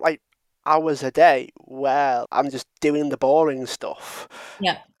 I've got like hours a day where I'm just doing the boring stuff.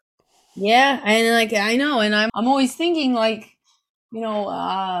 Yeah. Yeah, and like I know, and I'm always thinking like, could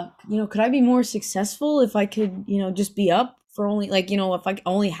I be more successful if I could, just be up for only like, if I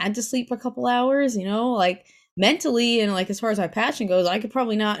only had to sleep a couple hours, like mentally, and like as far as my passion goes, I could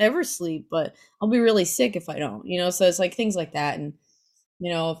probably not ever sleep, but I'll be really sick if I don't, so it's like things like that. And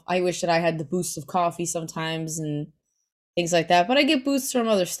I wish that I had the boost of coffee sometimes and things like that. But I get boosts from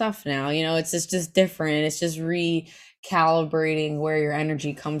other stuff now. It's just different. It's just recalibrating where your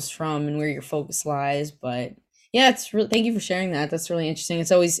energy comes from and where your focus lies. But yeah, thank you for sharing that. That's really interesting.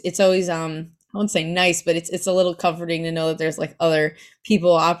 It's always I won't say nice, but it's a little comforting to know that there's like other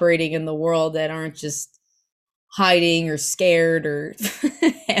people operating in the world that aren't just hiding or scared or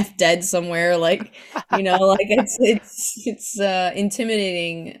half dead somewhere, like, like it's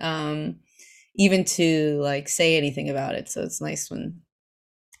intimidating, even to like say anything about it. So it's nice when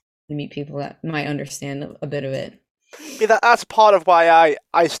you meet people that might understand a bit of it. mean, that's part of why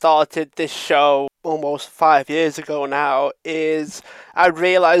I started this show almost 5 years ago now, is I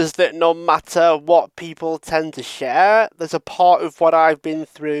realised that no matter what people tend to share, there's a part of what I've been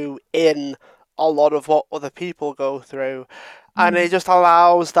through in a lot of what other people go through. And it Mm. just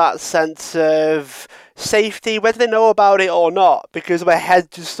allows that sense of safety, whether they know about it or not, because my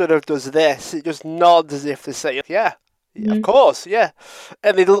head just sort of does this. It just nods as if to say, yeah, yeah, of Mhm. course, yeah.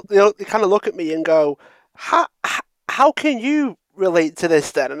 And they kind of look at me and go, how can you relate to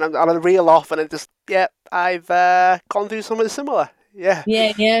this then? And I reel off and it just, yeah, I've gone through something similar. Yeah.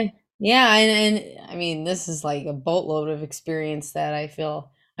 Yeah, yeah, yeah, and I mean, this is like a boatload of experience that I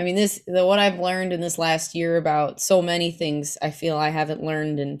feel. I mean, what I've learned in this last year about so many things, I feel I haven't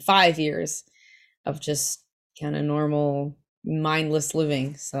learned in 5 years of just kind of normal, mindless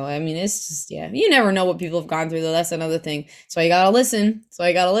living. So I mean, it's just yeah, you never know what people have gone through though. That's another thing. So you gotta listen. So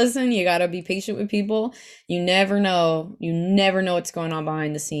you gotta listen. You gotta be patient with people. You never know. You never know what's going on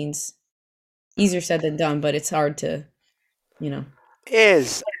behind the scenes. Easier said than done, but it's hard to, you know. It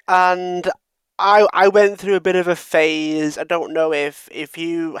is. And I went through a bit of a phase. I don't know if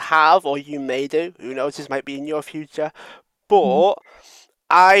you have or you may do. Who knows? This might be in your future. Mhm. But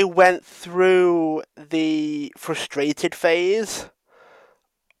I went through the frustrated phase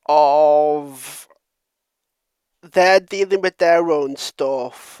of they're dealing with their own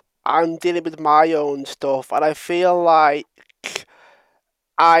stuff. I'm dealing with my own stuff, and I feel like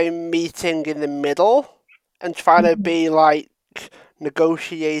I'm meeting in the middle and trying to Mhm. be like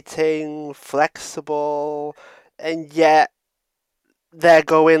negotiating, flexible, and yet they're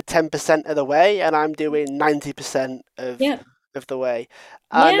going 10% of the way and I'm doing 90% Yeah. of the way.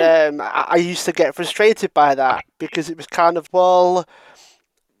 And Yeah. I used to get frustrated by that because it was kind of, well,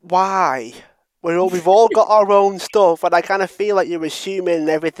 why? We've all got our own stuff, and I kind of feel like you're assuming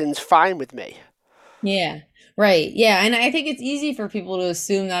everything's fine with me. Yeah. Right. Yeah. And I think it's easy for people to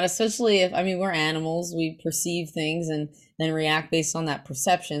assume that, especially if, I mean, we're animals, we perceive things and then react based on that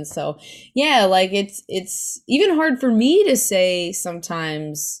perception. So, yeah, like it's even hard for me to say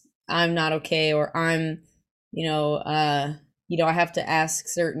sometimes I'm not okay or I'm, you know, I have to ask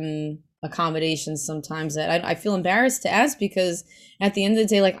certain accommodations sometimes that I feel embarrassed to ask because at the end of the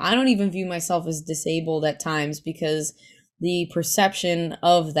day, like I don't even view myself as disabled at times because the perception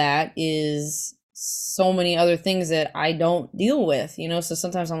of that is so many other things that I don't deal with, So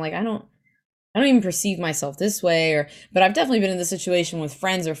sometimes I'm like, I don't even perceive myself this way but I've definitely been in the situation with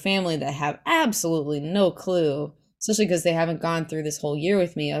friends or family that have absolutely no clue, especially because they haven't gone through this whole year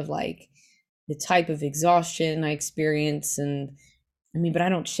with me of like the type of exhaustion I experience and I mean, but I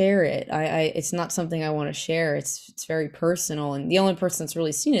don't share it. It's not something I want to share. It's very personal, and the only person that's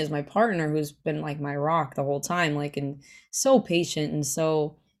really seen it is my partner, who's been like my rock the whole time, like and so patient and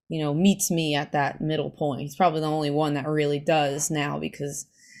so meets me at that middle point. He's probably the only one that really does now because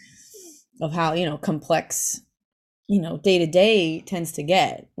of how complex day to day tends to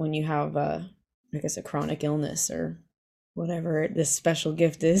get when you have I guess a chronic illness or whatever this special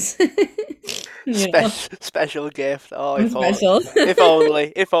gift is. you know, Special gift. Oh, I'm special. if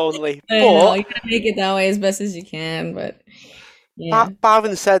only, if only. I know But you gotta make it that way as best as you can, but yeah. but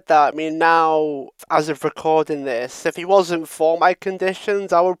having said that, I mean, now as of recording this, if it wasn't for my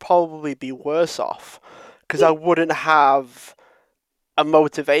conditions, I would probably be worse off because I Yeah. wouldn't have a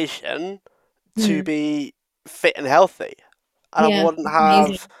motivation to Mhm. be fit and healthy, and I Yeah, wouldn't it's have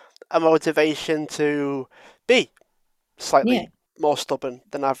amazing. a motivation to be Yeah. slightly more stubborn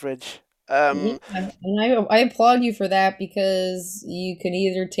than average. Yeah, and I applaud you for that because you can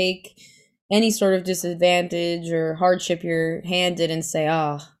either take any sort of disadvantage or hardship you're handed and say,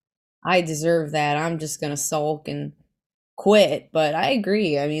 "Oh, I deserve that. I'm just gonna sulk and quit." But I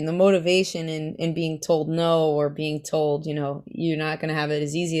agree. I mean, the motivation in being told no or being told, you're not gonna have it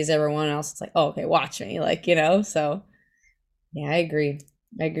as easy as everyone else. It's like, oh, okay, watch me, So yeah, I agree.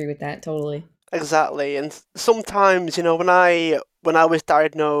 I agree with that totally. Exactly, and sometimes, when I was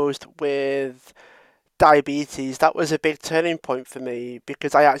diagnosed with diabetes, that was a big turning point for me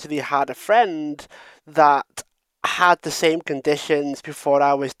because I actually had a friend that had the same conditions before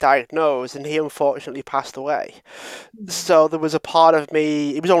I was diagnosed, and he unfortunately passed away. So there was a part of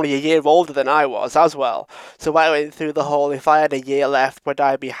me, he was only a year older than I was as well. So I went through the whole, if I had a year left, would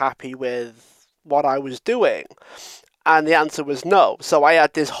I be happy with what I was doing? And the answer was no. So I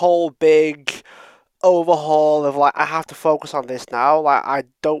had this whole big overhaul of like I have to focus on this now. Like I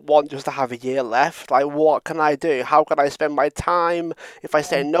don't want just to have a year left. Like what can I do? How can I spend my time? If I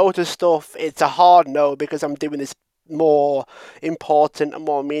say no to stuff, it's a hard no because I'm doing this more important and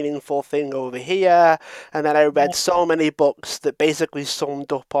more meaningful thing over here. And then I read so many books that basically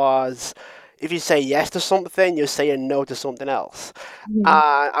summed up as if you say yes to something, you're saying no to something else. Mhm.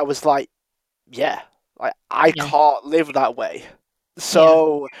 And I was like, yeah, like I Yeah. can't live that way. Yeah.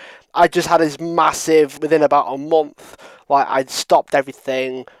 So I just had this massive, within about a month, like I'd stopped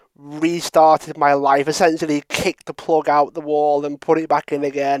everything, restarted my life, essentially kicked the plug out the wall and put it back in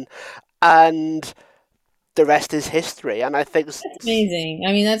again, and the rest is history. And I think, That's amazing.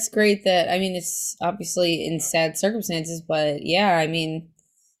 I mean, that's great that, I mean, it's obviously in sad circumstances, but yeah, I mean,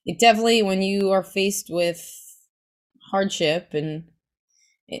 it definitely, when you are faced with hardship, and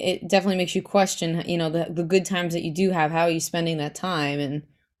it definitely makes you question, the good times that you do have, how are you spending that time? And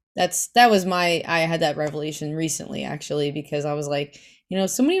I had that revelation recently, actually, because I was like,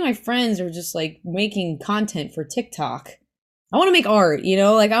 so many of my friends are just like making content for TikTok. I want to make art,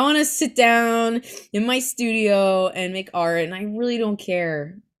 like I want to sit down in my studio and make art, and I really don't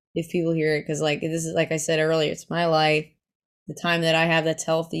care if people hear it, because like this is, like I said earlier, it's my life. The time that I have that's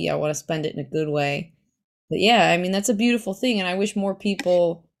healthy, I want to spend it in a good way. But yeah, I mean, that's a beautiful thing, and I wish more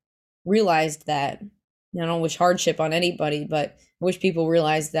people realized that. I don't wish hardship on anybody, but I wish people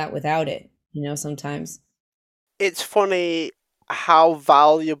realized that without it, sometimes. it's funny how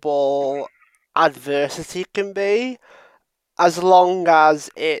valuable adversity can be, as long as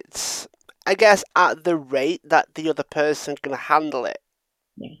it's, I guess, at the rate that the other person can handle it.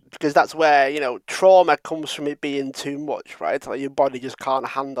 Yeah. Because that's where, trauma comes from it being too much, right? Like your body just can't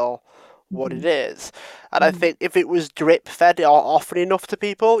handle what it Mhm. is. And I Mhm. think if it was drip fed or often enough to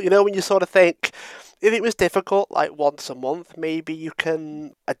people, when you sort of think, if it was difficult, like once a month, maybe you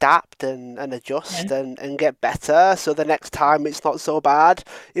can adapt and Yeah. adjust and get better. So the next time it's not so bad.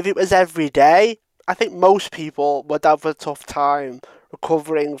 If it was every day, I think most people would have a tough time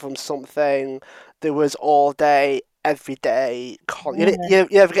recovering from something that was all day, every day. Yeah. You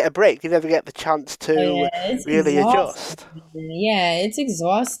never get a break. You never get the chance Oh, yeah, to it's really exhausting. adjust. Yeah, it's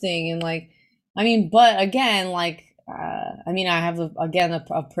exhausting, and like, I mean, but again, like, I mean, I have again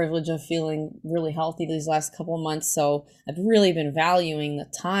a privilege of feeling really healthy these last couple of months, so I've really been valuing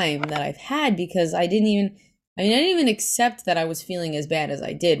the time that I've had, because I mean, I didn't even accept that I was feeling as bad as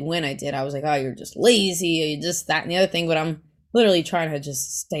I did when I did. I was like, oh, you're just lazy, or you're just that and the other thing, but I'm literally trying to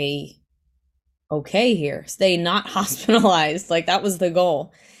just stay okay here, stay not hospitalized. Like that was the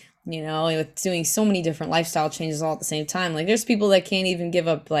goal, with doing so many different lifestyle changes all at the same time. Like there's people that can't even give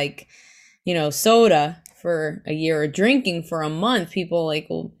up like, soda for a year or drinking for a month. People like,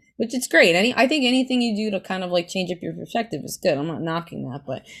 well, which it's great. I think anything you do to kind of like change up your perspective is good. I'm not knocking that,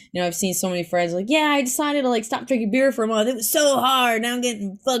 but I've seen so many friends like, yeah, I decided to like stop drinking beer for a month. It was so hard. Now I'm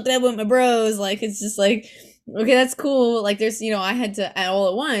getting fucked up with my bros. Like it's just like, okay, that's cool. Like there's, I had to all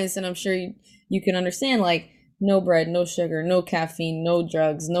at once, and I'm sure you can understand like no bread, no sugar, no caffeine, no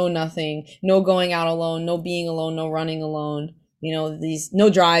drugs, no nothing, no going out alone, no being alone, no running alone. These no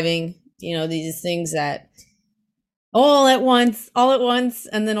driving. These things that all at once,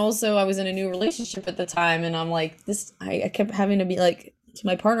 and then also I was in a new relationship at the time, and I'm like this. I kept having to be like to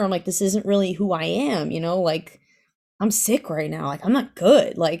my partner. I'm like, this isn't really who I am. Like I'm sick right now. Like I'm not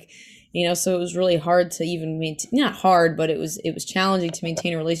good. Like so it was really hard to even maintain. Not hard, but it was challenging to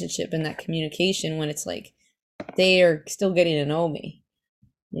maintain a relationship and that communication when it's like they are still getting to know me.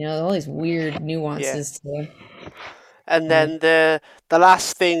 All these weird Yeah. nuances to. And Yeah. then the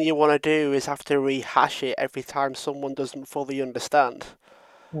last thing you want to do is have to rehash it every time someone doesn't fully understand.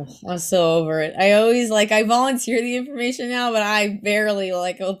 Ugh, I'm so over it. I always like I volunteer the information now, but I barely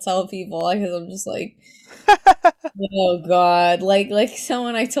like will tell people because I'm just like, oh God. Like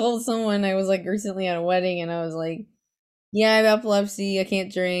someone I told someone I was like recently at a wedding, and I was like, yeah, I have epilepsy. I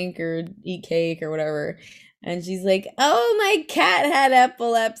can't drink or eat cake or whatever. And she's like, oh, my cat had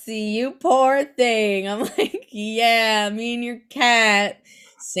epilepsy. You poor thing. I'm like, yeah, me and your cat,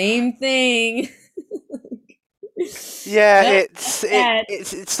 same thing. Yeah, Yep, cat.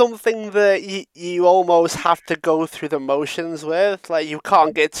 it's something that you almost have to go through the motions with. Like you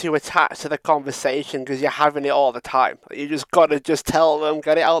can't get too attached to the conversation because you're having it all the time. You just gotta just tell them,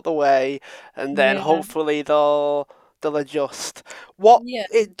 get it out the way, and then Yeah, hopefully they'll adjust. What yeah.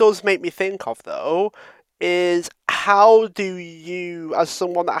 it does make me think of though is how do you, as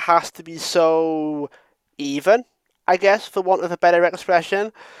someone that has to be so even, I guess, for want of a better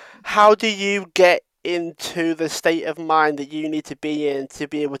expression, how do you get into the state of mind that you need to be in to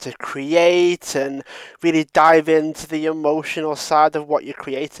be able to create and really dive into the emotional side of what you're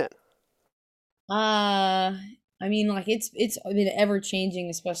creating? Uh, I mean, like it's been ever changing,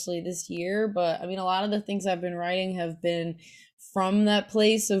 especially this year. But I mean, a lot of the things I've been writing have been from that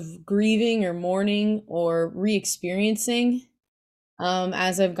place of grieving or mourning or re-experiencing,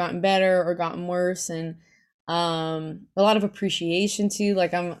 as I've gotten better or gotten worse, and a lot of appreciation too.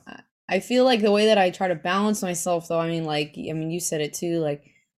 Like I feel like the way that I try to balance myself, though, I mean, like, I mean, you said it too, like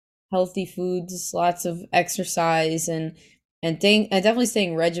healthy foods, lots of exercise, and definitely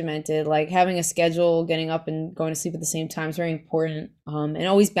staying regimented, like having a schedule, getting up and going to sleep at the same time is very important. And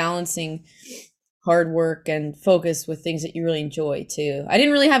always balancing hard work and focus with things that you really enjoy too. I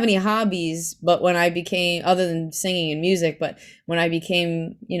didn't really have any hobbies, but when I became, other than singing and music, but when I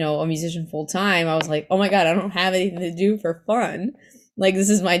became, a musician full time, I was like, oh my God, I don't have anything to do for fun. Like this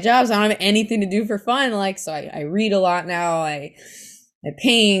is my job, so I don't have anything to do for fun. Like, so I read a lot now. I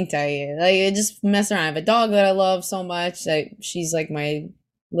paint. I just mess around. I have a dog that I love so much. She's like my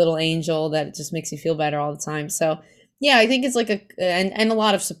little angel that just makes me feel better all the time. So yeah, I think it's like and a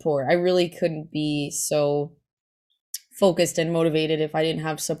lot of support. I really couldn't be so focused and motivated if I didn't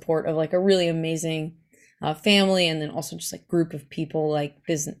have support of like a really amazing family, and then also just like group of people like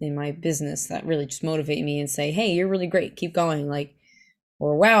business in my business that really just motivate me and say, "Hey, you're really great. Keep going." Like,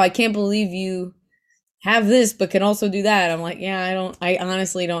 or wow, I can't believe you have this but can also do that. I'm like, yeah, I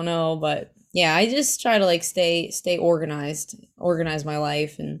honestly don't know, but yeah, I just try to like stay organized, organize my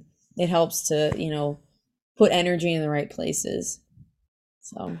life, and it helps to, put energy in the right places.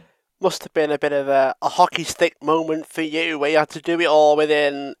 So, Must have been a bit of a hockey stick moment for you where you had to do it all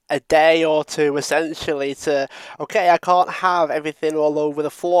within a day or two, essentially. To, okay, I can't have everything all over the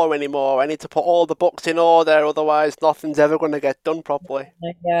floor anymore. I need to put all the books in order, otherwise, nothing's ever going to get done properly.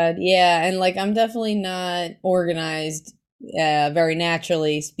 my God, yeah, and like I'm definitely not organized very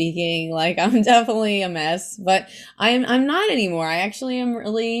naturally speaking. Like I'm definitely a mess, but I'm not anymore. I actually am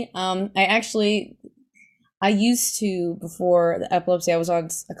really I used to, before the epilepsy, I was on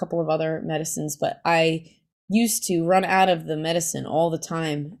a couple of other medicines, but I used to run out of the medicine all the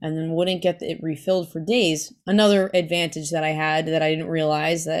time and then wouldn't get it refilled for days. Another advantage that I had that I didn't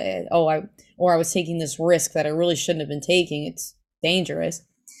realize that, or I was taking this risk that I really shouldn't have been taking. It's dangerous.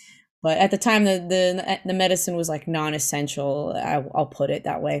 But at the time, the medicine was like non-essential. I'll put it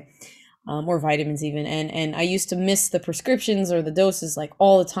that way, or vitamins even. And I used to miss the prescriptions or the doses like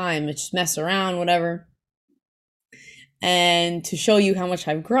all the time. I just mess around, whatever. And to show you how much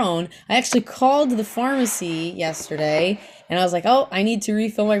I've grown, I actually called the pharmacy yesterday and I was like, "Oh, I need to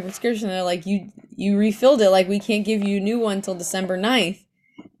refill my prescription." And they're like, "You refilled it. Like we can't give you a new one until December 9th."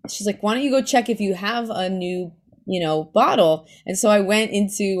 She's like, "Why don't you go check if you have a new, bottle?" And so I went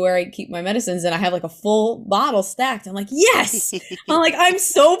into where I keep my medicines and I have like a full bottle stacked. I'm like, "Yes." I'm like, "I'm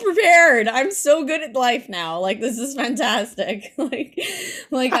so prepared. I'm so good at life now. Like this is fantastic."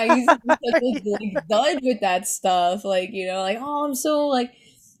 Like I used to be such a like dud with that stuff. Like, like, "Oh, I'm so like,"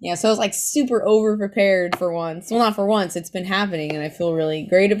 yeah, so I was like super over prepared for once. Well, not for once. It's been happening and I feel really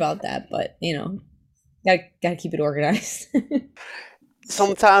great about that, but gotta keep it organized.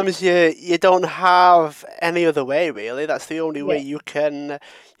 Sometimes you don't have any other way really. That's the only way Yeah.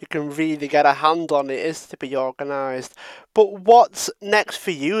 you can really get a hand on it, is to be organized. But what's next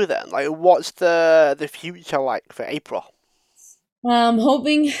for you then? Like what's the future like for April?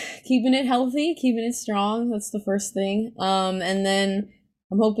 Hoping keeping it healthy, keeping it strong. That's the first thing. And then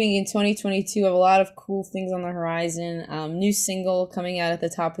I'm hoping in 2022 I have a lot of cool things on the horizon. New single coming out at the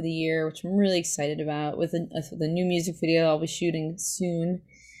top of the year, which I'm really excited about, with the new music video I'll be shooting soon.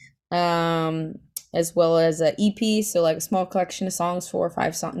 Um, as well as a EP, so like a small collection of songs, 4 or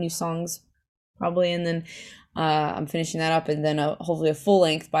 5 new songs probably, and then I'm finishing that up, and then hopefully a full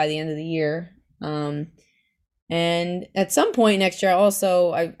length by the end of the year. And at some point next year,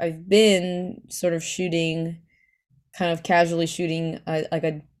 also, I've been sort of shooting, kind of casually shooting like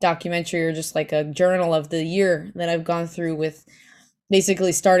a documentary or just like a journal of the year that I've gone through, with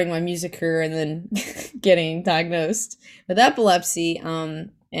basically starting my music career and then getting diagnosed with epilepsy.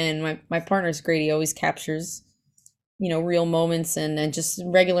 And my partner's great. He always captures, real moments and just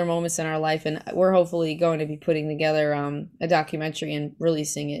regular moments in our life. And we're hopefully going to be putting together a documentary and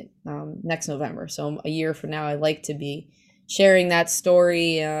releasing it next November. So a year from now, I'd like to be sharing that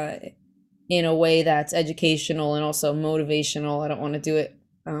story in a way that's educational and also motivational. I don't want to do it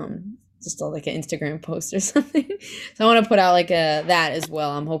just like an Instagram post or something. So I want to put out like that as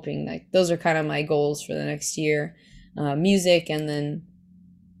well. I'm hoping like those are kind of my goals for the next year. Music, and then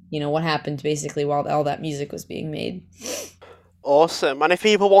what happened basically while all that music was being made. Awesome. And if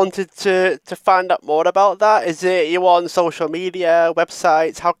people wanted to find out more about that, is it you on social media,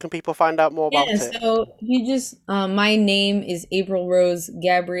 websites? How can people find out more Yeah, about it? so you just my name is April Rose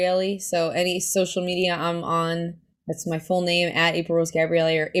Gabrielli. So any social media I'm on, that's my full name, at April Rose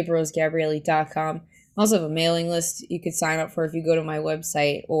Gabrielli or aprilrosegabrielli.com. I also have a mailing list you could sign up for if you go to my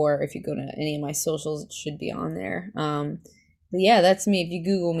website, or if you go to any of my socials, it should be on there. But yeah, that's me. If you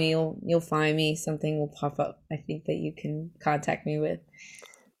Google me, you'll find me. Something will pop up, I think, that you can contact me with.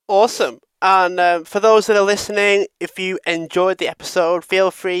 Awesome. And for those that are listening, if you enjoyed the episode, feel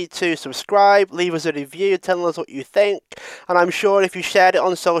free to subscribe, leave us a review, tell us what you think. And I'm sure if you shared it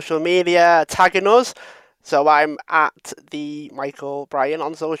on social media, tagging us. So I'm at the Michael Bryan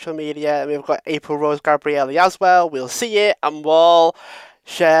on social media, and we've got April Rose Gabrielli as well. We'll see it, and we'll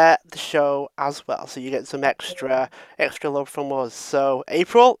share the show as well, so you get some extra love from us. So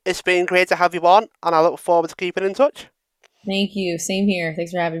April, it's been great to have you on, and I look forward to keeping in touch. Thank you. Same here.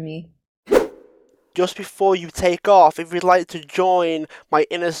 Thanks for having me. Just before you take off, if you'd like to join my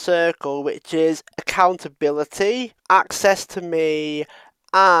inner circle, which is accountability, access to me,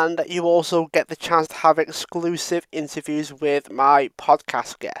 and you also get the chance to have exclusive interviews with my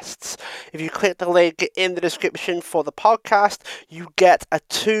podcast guests. If you click the link in the description for the podcast, you get a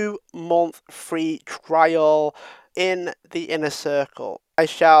 2-month free trial in the inner circle. I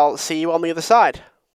shall see you on the other side.